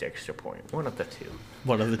they miss the extra point. One of the two.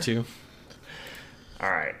 One of the two.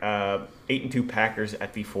 All right. 8-2 Packers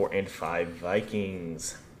at the 4-5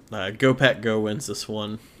 Vikings. Go Pack Go wins this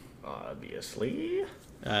one. Obviously.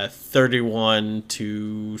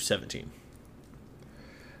 31-17.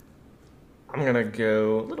 I'm going to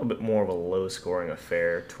go a little bit more of a low-scoring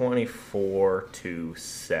affair.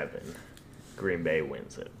 24-7. Green Bay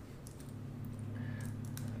wins it.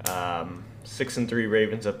 6-3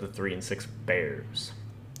 Ravens at the 3-6 Bears.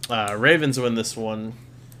 Ravens win this one.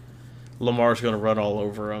 Lamar's going to run all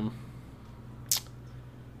over them.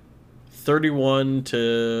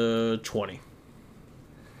 31-20.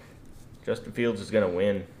 Justin Fields is going to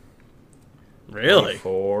win. Really?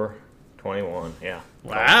 24-21. Yeah.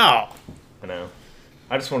 Wow. I know.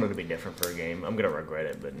 I just wanted to be different for a game. I'm going to regret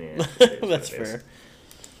it, but yeah. That's fair.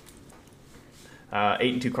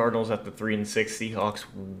 8-2 Cardinals at the 3-6 Seahawks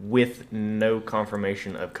with no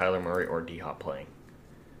confirmation of Kyler Murray or D-Hop playing.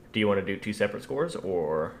 Do you want to do two separate scores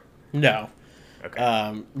or? No.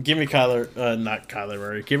 Okay. Give me not Kyler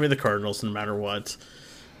Murray. Give me the Cardinals no matter what.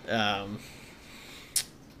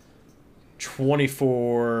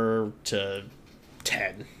 24-10.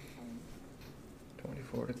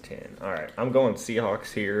 24-10. All right. I'm going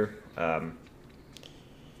Seahawks here.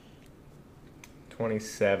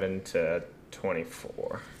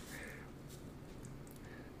 27-24.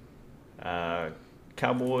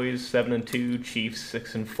 Cowboys 7-2, Chiefs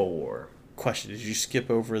 6-4. Question: did you skip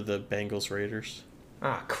over the Bengals Raiders?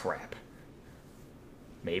 Ah, crap.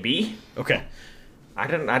 Maybe. Okay. I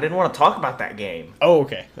didn't want to talk about that game. Oh,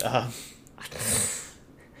 okay.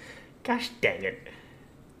 Gosh dang it.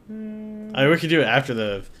 I mean, we could do it after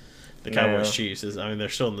the Cowboys No. Chiefs. I mean, they're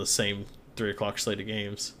still in the same 3:00 slate of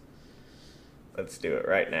games. Let's do it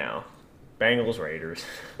right now. Bengals Raiders.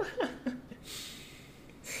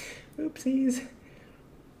 Oopsies.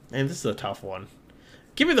 Man, this is a tough one.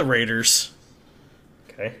 Give me the Raiders.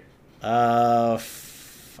 Okay. Fuck.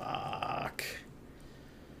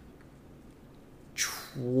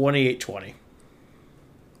 28-20.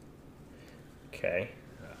 Okay.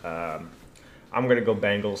 I'm gonna go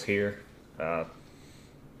Bengals here. Um,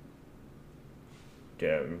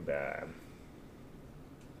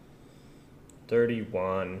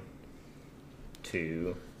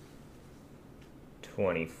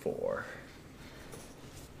 31-24.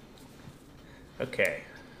 Okay.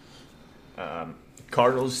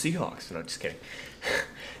 Cardinals Seahawks. No, just kidding.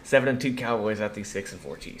 7-2 Cowboys at the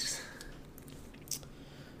 6-4 Chiefs.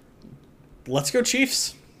 Let's go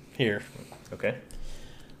Chiefs here. Okay.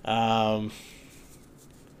 I'm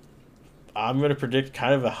going to predict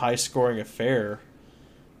kind of a high-scoring affair.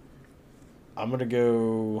 I'm going to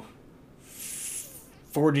go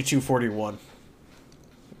 42-41.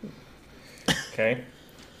 Okay.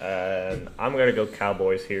 And I'm going to go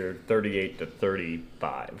Cowboys here,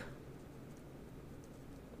 38-35.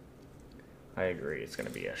 I agree. It's going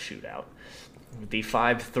to be a shootout. The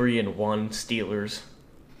 5-3-1 Steelers.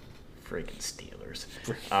 Freaking Steelers.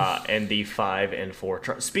 And the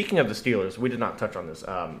 5-4. Speaking of the Steelers, we did not touch on this.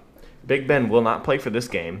 Big Ben will not play for this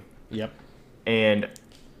game. Yep. And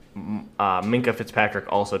Minka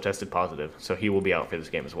Fitzpatrick also tested positive, so he will be out for this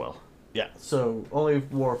game as well. Yeah, so only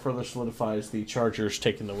more further solidifies the Chargers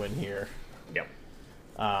taking the win here. Yep.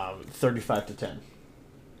 35-10.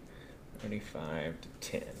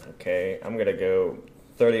 35-10. Okay, I'm gonna go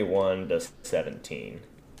 31-17.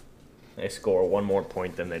 They score one more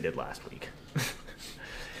point than they did last week.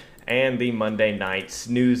 And the Monday night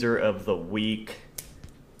snoozer of the week: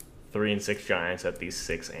 3-6 Giants at the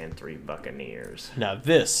 6-3 Buccaneers. Now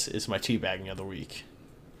this is my teabagging of the week.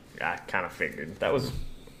 I kind of figured that was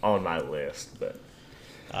on my list, but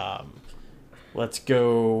Let's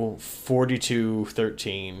go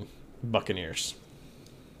 42-13 Buccaneers.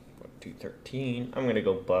 2-13. I'm gonna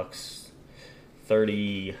go Bucks.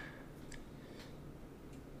 31-20.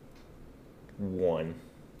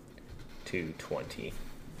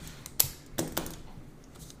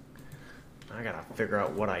 I gotta figure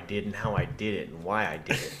out what I did and how I did it and why I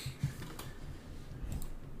did it.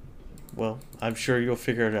 Well, I'm sure you'll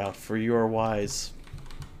figure it out, for you are wise.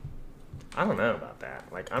 I don't know about that.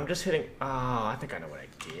 Like, I'm just hitting... Oh, I think I know what I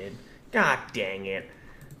did. God dang it.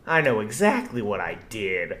 I know exactly what I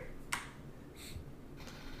did.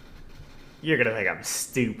 You're gonna think I'm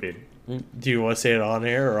stupid. Do you want to say it on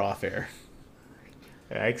air or off air?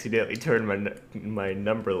 I accidentally turned my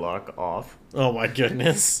number lock off. Oh my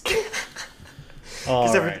goodness.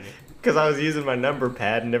 Alrighty. Because I was using my number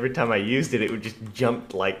pad, and every time I used it, it would just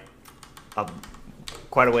jump, like,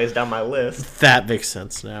 quite a ways down my list. That makes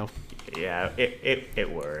sense now. Yeah,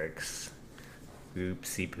 it works.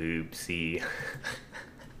 Oopsie poopsie.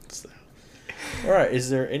 So. Alright, is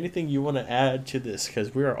there anything you want to add to this?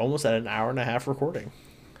 Because we are almost at an hour and a half recording.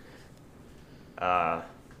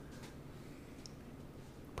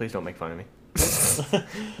 Please don't make fun of me.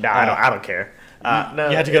 No, I don't care. No,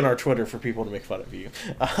 you have to go on our Twitter for people to make fun of you.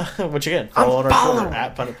 Which again, follow on our Twitter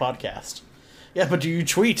at Pundit Podcast. Yeah, but do you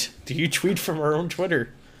tweet? Do you tweet from our own Twitter?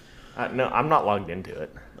 No, I'm not logged into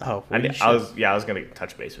it. Oh, I was gonna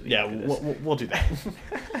touch base with you. Yeah, we'll do that.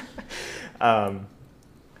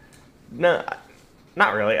 No,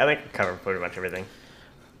 not really. I think I covered pretty much everything.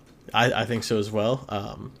 I think so as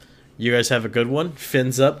well. You guys have a good one.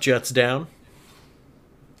 Fins up, Jets down.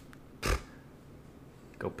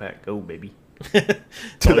 Go Pack, go baby.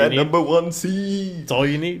 To that number one seed. That's all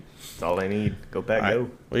you need. That's all I need. Go Pack,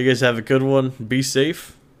 go. Well, you guys have a good one. Be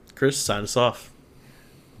safe. Chris, sign us off.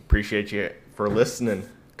 Appreciate you for listening.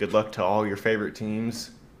 Good luck to all your favorite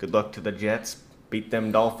teams. Good luck to the Jets. Beat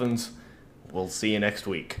them Dolphins. We'll see you next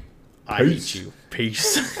week. I hate you.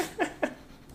 Peace.